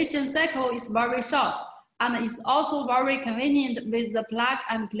installation cycle is very short and is also very convenient with the plug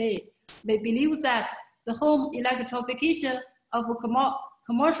and play. We believe that the home electrification of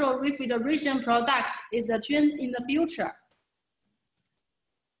commercial refrigeration products is a trend in the future.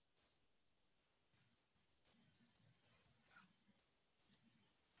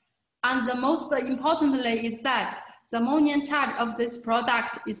 And the most importantly is that the ammonia charge of this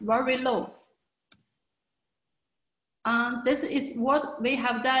product is very low. And this is what we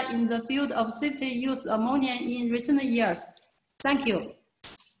have done in the field of safety use ammonia in recent years. Thank you.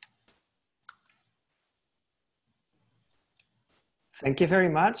 Thank you very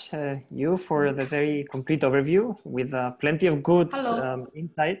much, you, for the very complete overview with plenty of good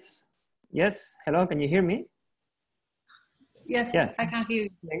insights. Yes, hello, can you hear me? Yes, yeah. I can hear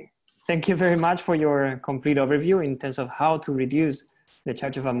you. Thank you very much for your complete overview in terms of how to reduce the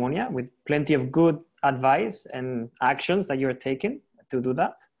charge of ammonia, with plenty of good advice and actions that you're taking to do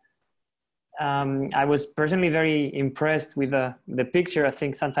that. I was personally very impressed with the picture. I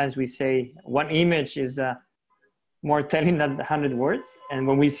think sometimes we say one image is more telling than 100 words. And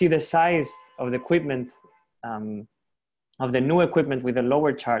when we see the size of the equipment, of the new equipment with a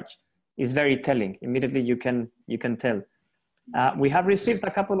lower charge, is very telling. Immediately you can tell. We have received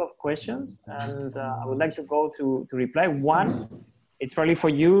a couple of questions, and I would like to go to reply. One, it's probably for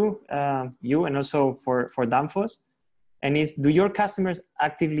you, and also for Danfoss, and is, do your customers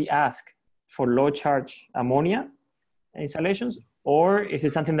actively ask for low charge ammonia installations, or is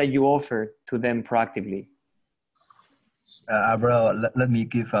it something that you offer to them proactively? Let me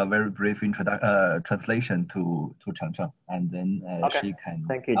give a very brief translation to Changcheng, and then she can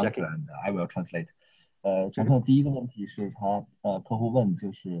answer, and I will translate. 程程第一个问题是他客户问，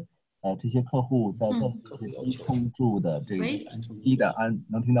就是这些客户在问这些低冲注的这个低的氨，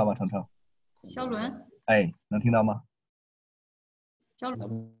能听到吗？程程？肖伦，哎，能听到吗？肖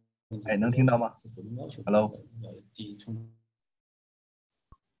伦，哎，能听到吗 ？Hello。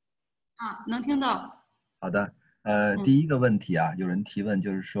啊，能听到。好的，第一个问题啊，有人提问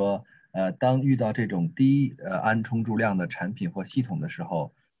就是说，当遇到这种低氨冲注量的产品或系统的时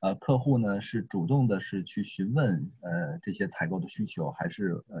候，客户呢是主动的是去询问这些采购的需求，还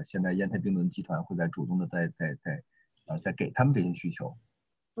是现在烟台冰轮集团会在主动的在给他们这些需求？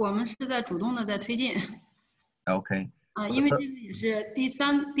我们是在主动的在推进。OK。因为这个也是第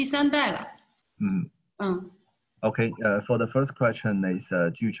三代了。Okay, for the first question is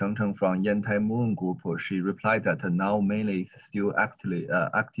Ju Chengcheng from Yantai Moon Group. She replied that now mainly is still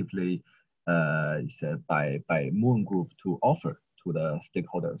actively by Moon Group to offer to the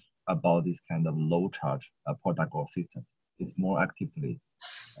stakeholders about this kind of low charge product or systems. It's more actively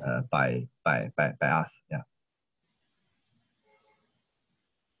by us. Yeah.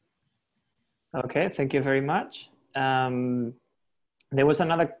 Okay, thank you very much. There was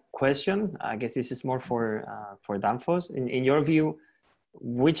another question. I guess this is more for Danfoss. In your view,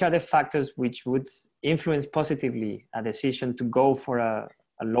 which are the factors which would influence positively a decision to go for a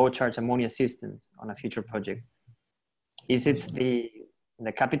low charge ammonia system on a future project? Is it the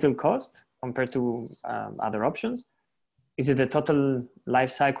capital cost compared to other options? Is it the total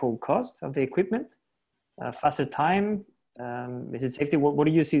life cycle cost of the equipment? Faster time? Is it safety? What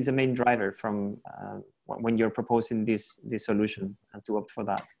do you see as the main driver from when you're proposing this solution and to opt for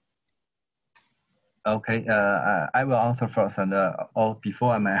that? Okay, I will answer first, and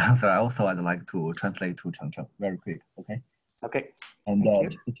before I may answer, I'd like to translate to Chengcheng very quick. Okay. Okay. And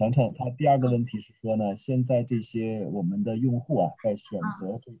程程，他第二个问题是说呢，现在这些我们的用户啊，在选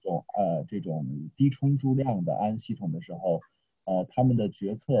择这种低冲注量的氨系统的时候，他们的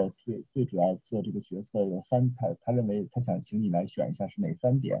决策最主要做这个决策有他认为他想请你来选一下是哪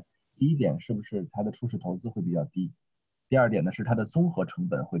3点。第一点是不是它的初始投资会比较低？第二点呢是它的综合成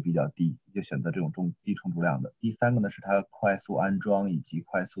本会比较低，就选择这种低冲注量的。第三个呢是它快速安装以及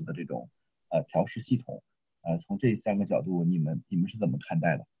快速的这种调试系统。从这3个角度，你们是怎么看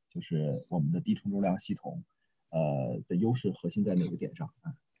待的？就是我们的低冲注量系统的优势核心在哪个点上？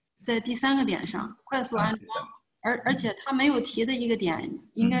在第3个点上，快速安装。而且他没有提的一个点，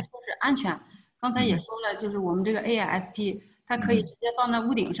应该说是安全。刚才也说了，就是我们这个 AIST， 它可以直接放在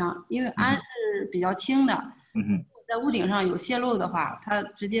屋顶上，因为氨是比较轻的。在屋顶上有泄漏的话，它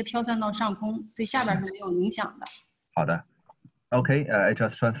直接飘散到上空，对下边是没有影响的。好的。Okay, I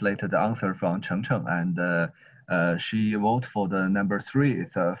just translated the answer from Chengcheng, and she voted for the number 3.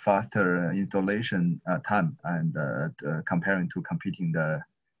 It's a faster installation time and comparing to competing the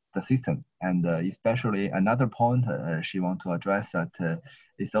system. And especially another point she wants to address that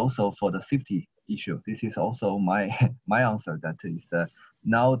is also for the safety issue. This is also my answer, that is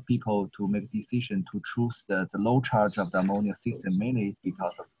now people to make decision to choose the low charge of the ammonia system mainly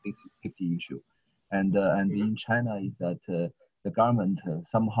because of this safety issue. And in China is that the government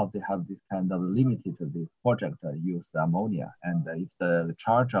somehow they have this kind of limited this project use ammonia, and if the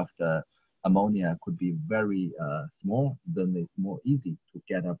charge of the ammonia could be very small, then it's more easy to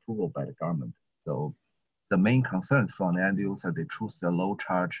get approval by the government. So the main concerns from the end user, they choose the low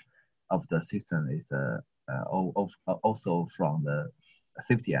charge of the system is also from the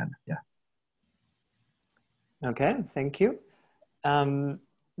safety end. Yeah. Okay, thank you.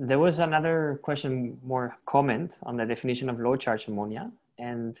 There was another question, more comment on the definition of low charge ammonia.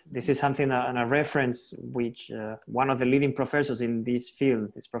 And this is something on a reference which one of the leading professors in this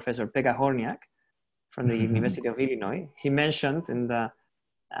field is Professor Pekka Horniak from the University of Illinois. He mentioned in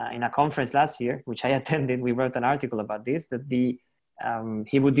a conference last year, which I attended, we wrote an article about this, that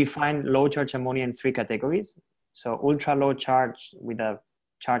he would define low charge ammonia in 3 categories. So ultra low charge with a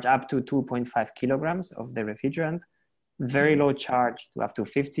charge up to 2.5 kilograms of the refrigerant, very low charge to up to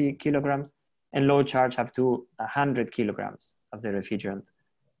 50 kilograms, and low charge up to 100 kilograms of the refrigerant.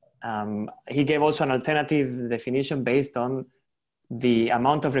 He gave also an alternative definition based on the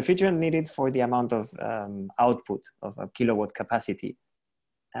amount of refrigerant needed for the amount of output of a kilowatt capacity.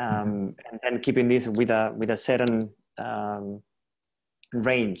 And then keeping this with a certain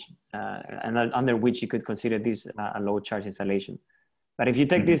range and under which you could consider this a low charge installation. But if you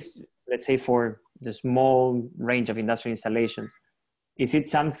take this, let's say for the small range of industrial installations, is it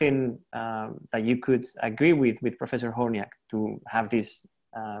something that you could agree with Professor Horniak to have this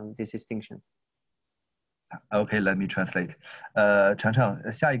distinction? Okay, let me translate. 程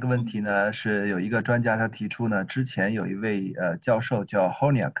程，下一个问题呢是有一个专家他提出呢，之前有一位教授叫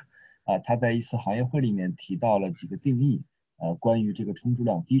Horniak，他在一次行业会里面提到了几个定义，关于这个冲注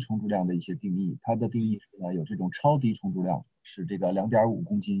量、低冲注量的一些定义。它的定义是呢，有这种超低冲注量是这个2.5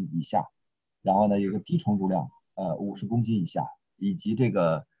公斤以下，然后呢有一个低冲注量50公斤以下，以及这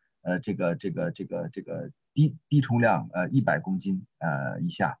个低冲量100公斤以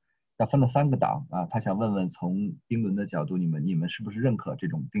下。它分了3个档啊，他想问问从冰轮的角度，你们是不是认可这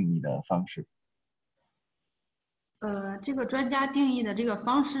种定义的方式？这个专家定义的这个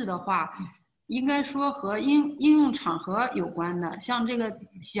方式的话，应该说和应用场合有关的。像这个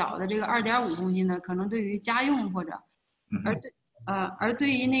小的这个2.5公斤的，可能对于家用或者，而对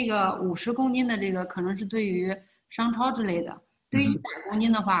于那个50公斤的这个，可能是对于商超之类的。对于100公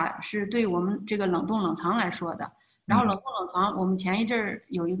斤的话，是对我们这个冷冻冷藏来说的。然后冷冻冷藏，我们前一阵儿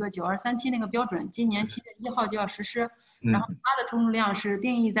有一个9237那个标准，今年7月1号就要实施。然后它的冲注量是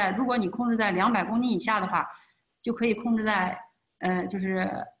定义在，如果你控制在200公斤以下的话，就可以控制在就是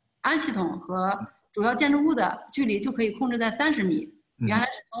安系统和主要建筑物的距离就可以控制在30米，原来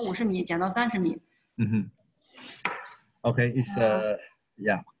是从50米减到30米。Okay, it's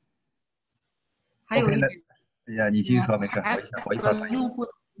yeah. 还有一点，呀，你继续说，没事，我一块和用户，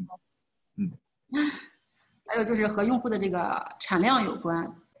还有就是和用户的这个产量有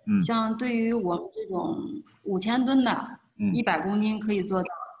关。像对于我们这种5000吨的100公斤可以做到，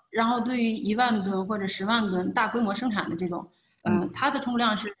然后对于1万吨或者10万吨大规模生产的这种，它的冲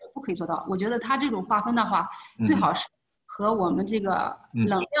量是不可以做到。我觉得它这种划分的话，最好是和我们这个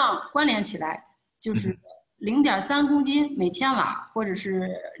冷量关联起来，就是0.3公斤每千瓦，或者是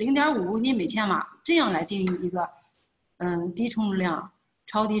0.5公斤每千瓦，这样来定义一个低冲注量、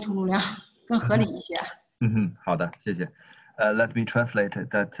超低冲注量更合理一些。好的，谢谢。Let me translate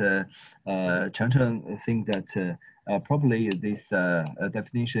that. Cheng think that probably this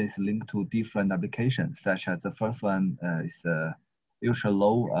definition is linked to different applications, such as the first one is ultra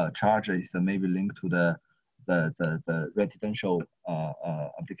low charge is maybe linked to the residential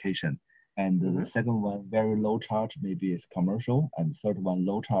application, and the second one very low charge maybe is commercial, and the third one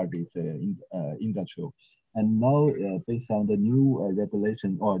low charge is industrial. And now, based on the new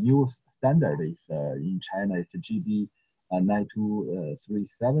regulation or new standard, is in China is GB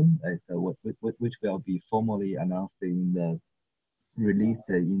 9237, which will be formally announced released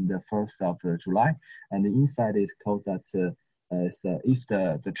in the 1st of July. And inside it called that if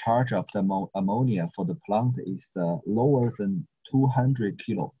the charge of the ammonia for the plant is lower than 200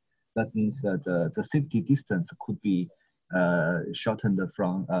 kilo, that means that the safety distance could be shortened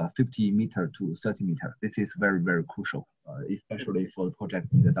from 50 meter to 30 meter. This is very, very crucial, especially for the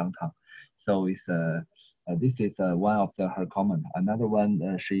project in the downtown. So it's this is one of her comment. Another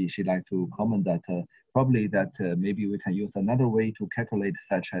one, she like to comment that probably that maybe we can use another way to calculate,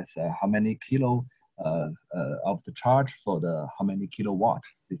 such as how many kilo of the charge for the how many kilowatt.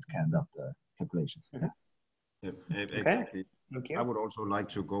 This kind of calculation. Exactly. Okay. I would also like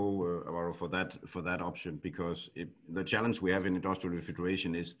to go for that option, because the challenge we have in industrial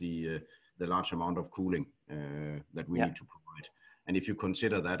refrigeration is the large amount of cooling that we need to provide. And if you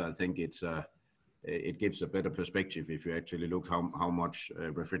consider that, I think it gives a better perspective if you actually look how much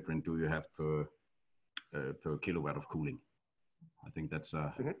refrigerant do you have per kilowatt of cooling. I think that's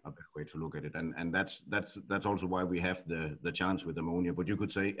a better way to look at it, and that's also why we have the challenge with ammonia. But you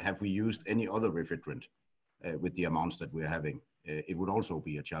could say, have we used any other refrigerant with the amounts that we're having? It would also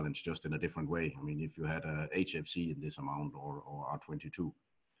be a challenge, just in a different way. I mean, if you had a HFC in this amount or R22.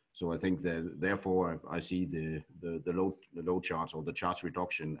 So I think that therefore I see the low charge or the charge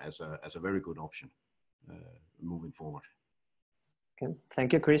reduction as a very good option moving forward. Okay,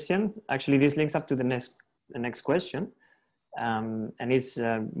 thank you, Christian. Actually, this links up to the next question, and it's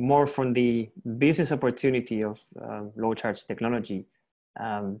more from the business opportunity of low charge technology.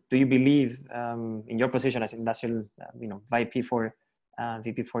 Do you believe, in your position as industrial, VP for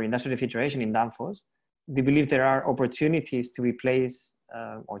industrial refrigeration in Danfoss, do you believe there are opportunities to replace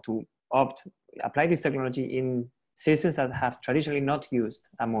or to apply this technology in systems that have traditionally not used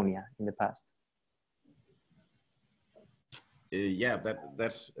ammonia in the past? Yeah,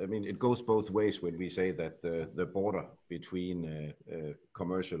 that's. I mean, it goes both ways when we say that the border between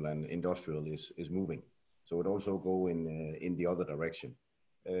commercial and industrial is moving. So it also go in the other direction.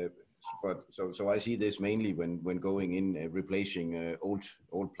 But so I see this mainly when going in replacing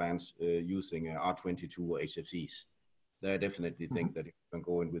old plants using R22 or HFCs. I definitely think that if you can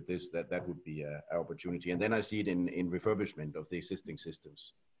go in with this, that would be an opportunity. And then I see it in refurbishment of the existing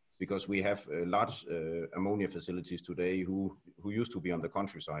systems, because we have large ammonia facilities today who used to be on the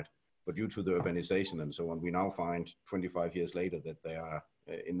countryside, but due to the urbanization and so on, we now find 25 years later that they are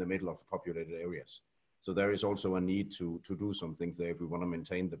in the middle of populated areas. So there is also a need to do some things there if we want to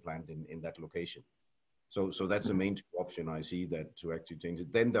maintain the plant in that location. So that's the main option I see, that to actually change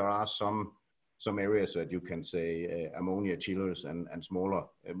it. Then there are some areas that you can say ammonia chillers and smaller,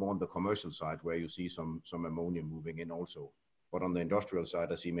 more on the commercial side, where you see some ammonia moving in also. But on the industrial side,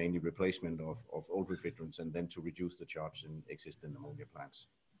 I see mainly replacement of old refrigerants, and then to reduce the charge in existing ammonia plants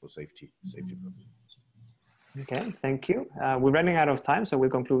for safety purposes. Okay, thank you. We're running out of time, so we'll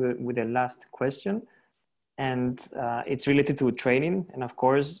conclude with the last question. And it's related to training. And of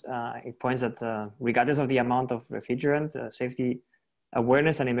course, it points that regardless of the amount of refrigerant, safety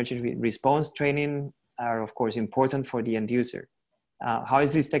awareness and emergency response training are, of course, important for the end user. How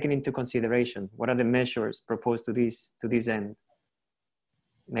is this taken into consideration? What are the measures proposed to this end?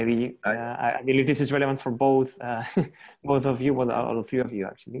 Maybe I believe this is relevant for both both of you, well, all of you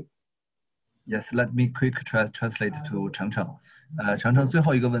actually. Yes, let me quick translate to 程程。程程最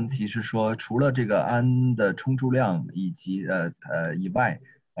后一个问题是说，除了这个氨的充注量以及以外，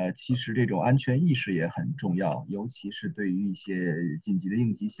其实这种安全意识也很重要，尤其是对于一些紧急的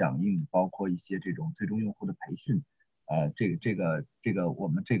应急响应，包括一些这种最终用户的培训。这个我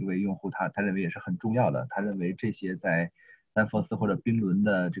们这位用户他认为也是很重要的。他认为这些在丹佛斯或者冰轮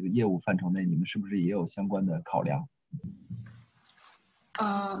的这个业务范畴内，你们是不是也有相关的考量？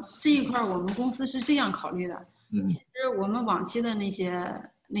这一块我们公司是这样考虑的。其实我们往期的那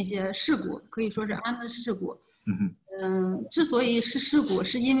些事故，可以说是氨的事故。之所以是事故，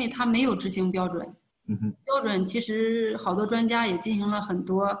是因为它没有执行标准。标准其实好多专家也进行了很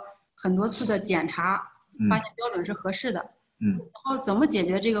多次的检查，发现标准是合适的。然后怎么解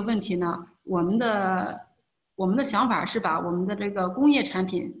决这个问题呢？我们的想法是把我们的这个工业产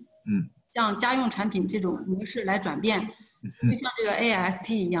品，像家用产品这种模式来转变。就像这个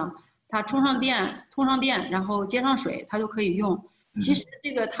AIST 一样，它通上电，然后接上水，它就可以用。其实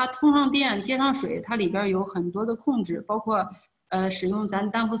这个它通上电接上水，它里边有很多的控制，包括使用咱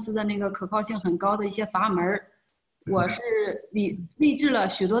丹佛斯的那个可靠性很高的一些阀门。我是立志了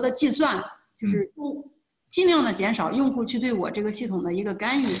许多的计算，就是尽量的减少用户去对我这个系统的一个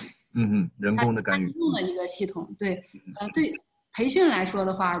干预。人工的干预。用的一个系统，对，对培训来说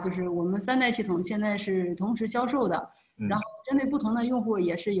的话，就是我们3代系统现在是同时销售的。然后针对不同的用户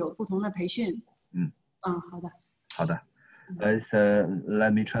也是有不同的培训。好的。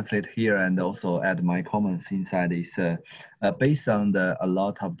Let me translate here and also add my comments inside. Is based on a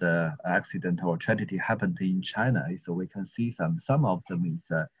lot of the accident or tragedy happened in China. So we can see some of them is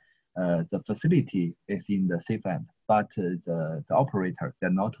the facility is in the safe end, but the operator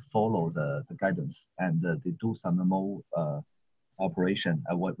did not follow the guidance, and they do some more operation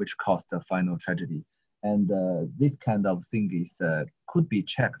which caused the final tragedy. And this kind of thing is could be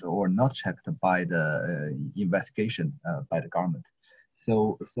checked or not checked by the investigation by the government.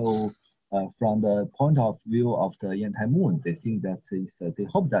 So from the point of view of the Yantai Moon, they think that they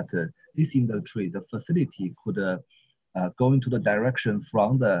hope that this industry, the facility, could go into the direction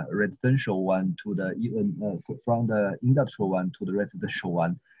from the residential one to the from the industrial one to the residential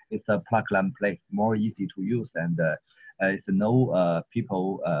one. It's a plug and play, more easy to use, and it's no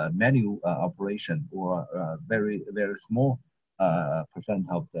people manual operation or very small percent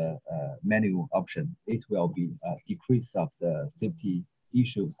of the manual option. It will be decrease of the safety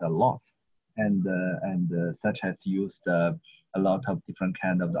issues a lot, and such as used a lot of different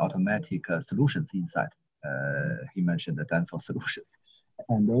kind of the automatic solutions inside. He mentioned the Danfoss solutions,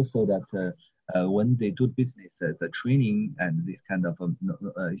 and also that when they do business, the training and this kind of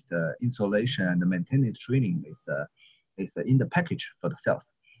installation and the maintenance training is in the package for the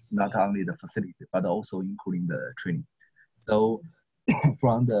sales, not only the facility but also including the training. So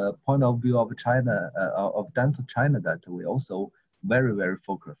from the point of view of China, of Danfoss China, that we also very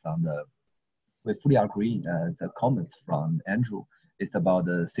focused on we fully agree the comments from Andrew. It's about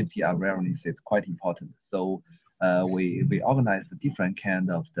the safety awareness. It's quite important. So we organize different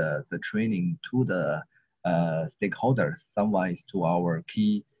kind of the training to the stakeholders. Someone is to our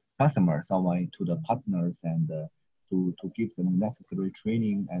key customers, someone to the partners, and to give them necessary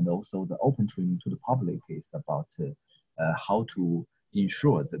training, and also the open training to the public is about how to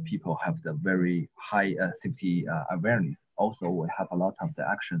ensure that people have the very high safety awareness. Also, we have a lot of the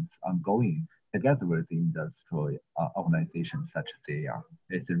actions ongoing together with the industrial organizations such as AR.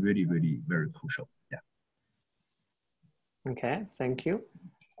 It's really very crucial. Yeah. Okay, thank you.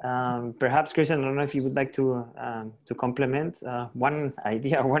 Perhaps Christian, I don't know if you would like to complement one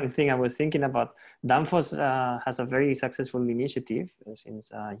idea, one thing I was thinking about. Danfoss has a very successful initiative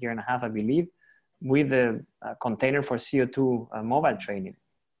since a year and a half, I believe, with the container for CO2 mobile training.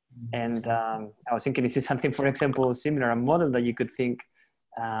 And I was thinking, this is something, for example, similar, a model that you could think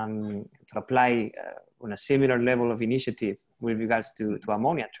to apply on a similar level of initiative with regards to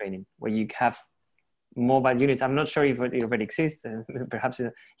ammonia training, where you have mobile units. I'm not sure if it already exists. Perhaps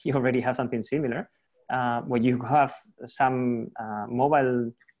you already have something similar, where you have some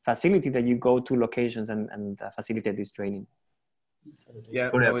mobile facility that you go to locations and facilitate this training.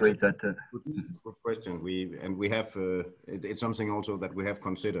 Yeah, no, it's a good question. We have it's something also that we have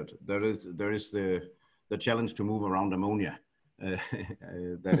considered. There is the challenge to move around ammonia.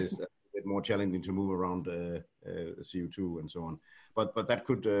 That is a bit more challenging to move around CO2 and so on. But that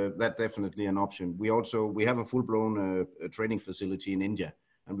could that definitely an option. We have a full-blown training facility in India,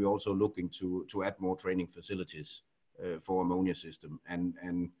 and we're also looking to add more training facilities for ammonia system.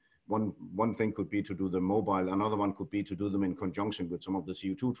 And one thing could be to do them mobile. Another one could be to do them in conjunction with some of the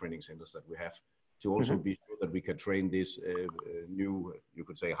CO2 training centers that we have, to also be sure that we can train this new, you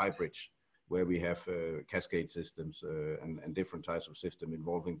could say, hybrids, where we have cascade systems and different types of system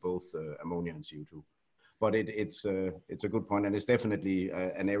involving both ammonia and CO2. But it's a good point, and it's definitely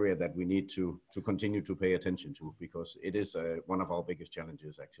an area that we need to continue to pay attention to, because it is one of our biggest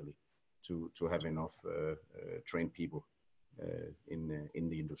challenges, actually, to have enough trained people in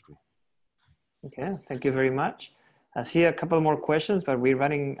the industry. Okay, thank you very much. I see a couple more questions, but we're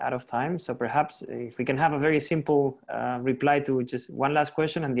running out of time. So perhaps if we can have a very simple reply to just one last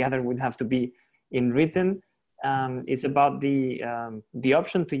question, and the other would have to be in written. It's about the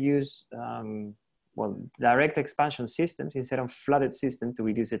option to use direct expansion systems instead of flooded system to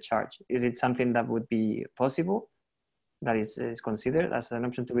reduce the charge. Is it something that would be possible, that is considered as an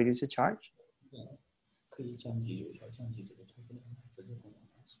option to reduce the charge?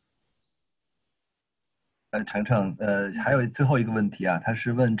程程，还有最后一个问题啊，他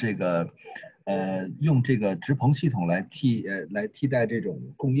是问这个，用这个直棚系统来替代这种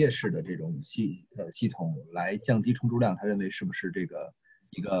工业式的这种系统来降低冲注量，他认为是不是这个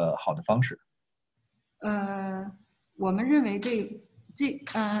一个好的方式？我们认为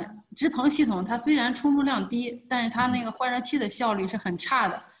直棚系统它虽然冲注量低，但是它那个换热器的效率是很差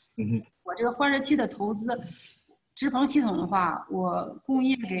的。我这个换热器的投资，直棚系统的话，我供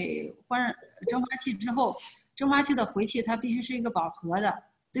应给蒸发器之后，蒸发器的回气它必须是一个饱和的，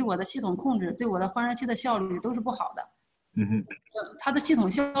对我的系统控制，对我的换热器的效率都是不好的。它的系统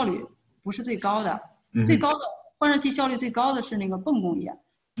效率不是最高的，最高的换热器效率最高的是那个泵工业，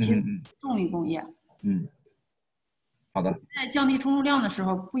其次重力工业。好的。在降低冲注量的时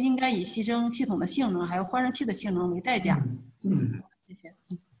候，不应该以牺牲系统的性能还有换热器的性能为代价。谢谢。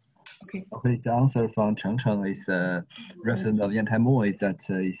Okay. The answer from Cheng Cheng is resident of Yantai is that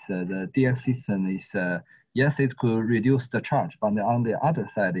the DX system is yes, it could reduce the charge, but on the other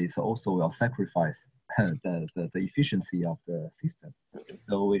side, it also will sacrifice the efficiency of the system.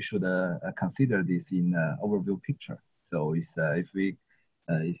 So we should consider this in overview picture. So if we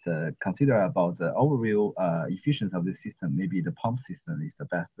consider about the overview efficiency of the system, maybe the pump system is the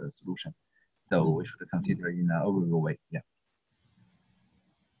best solution. So we should consider in an overview way. Yeah.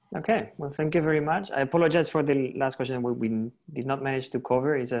 Okay, well, thank you very much. I apologize for the last question we did not manage to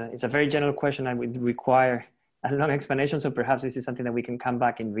cover. It's a very general question and would require a long explanation. So perhaps this is something that we can come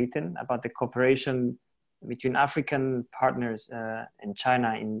back in written about the cooperation between African partners and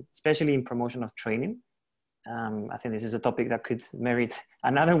China, especially in promotion of training. I think this is a topic that could merit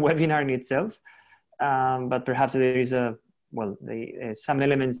another webinar in itself. But perhaps there is some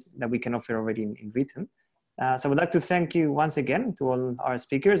elements that we can offer already in written. So I would like to thank you once again to all our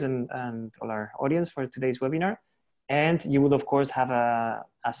speakers and all our audience for today's webinar. And you will, of course, have a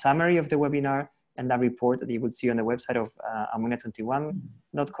summary of the webinar and that report that you would see on the website of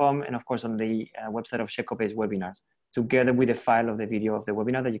ammonia21.com and, of course, on the website of sheccoBase webinars, together with a file of the video of the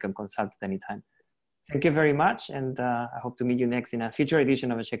webinar that you can consult at any time. Thank you very much, and I hope to meet you next in a future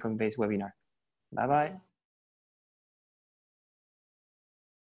edition of a sheccoBase webinar. Bye-bye.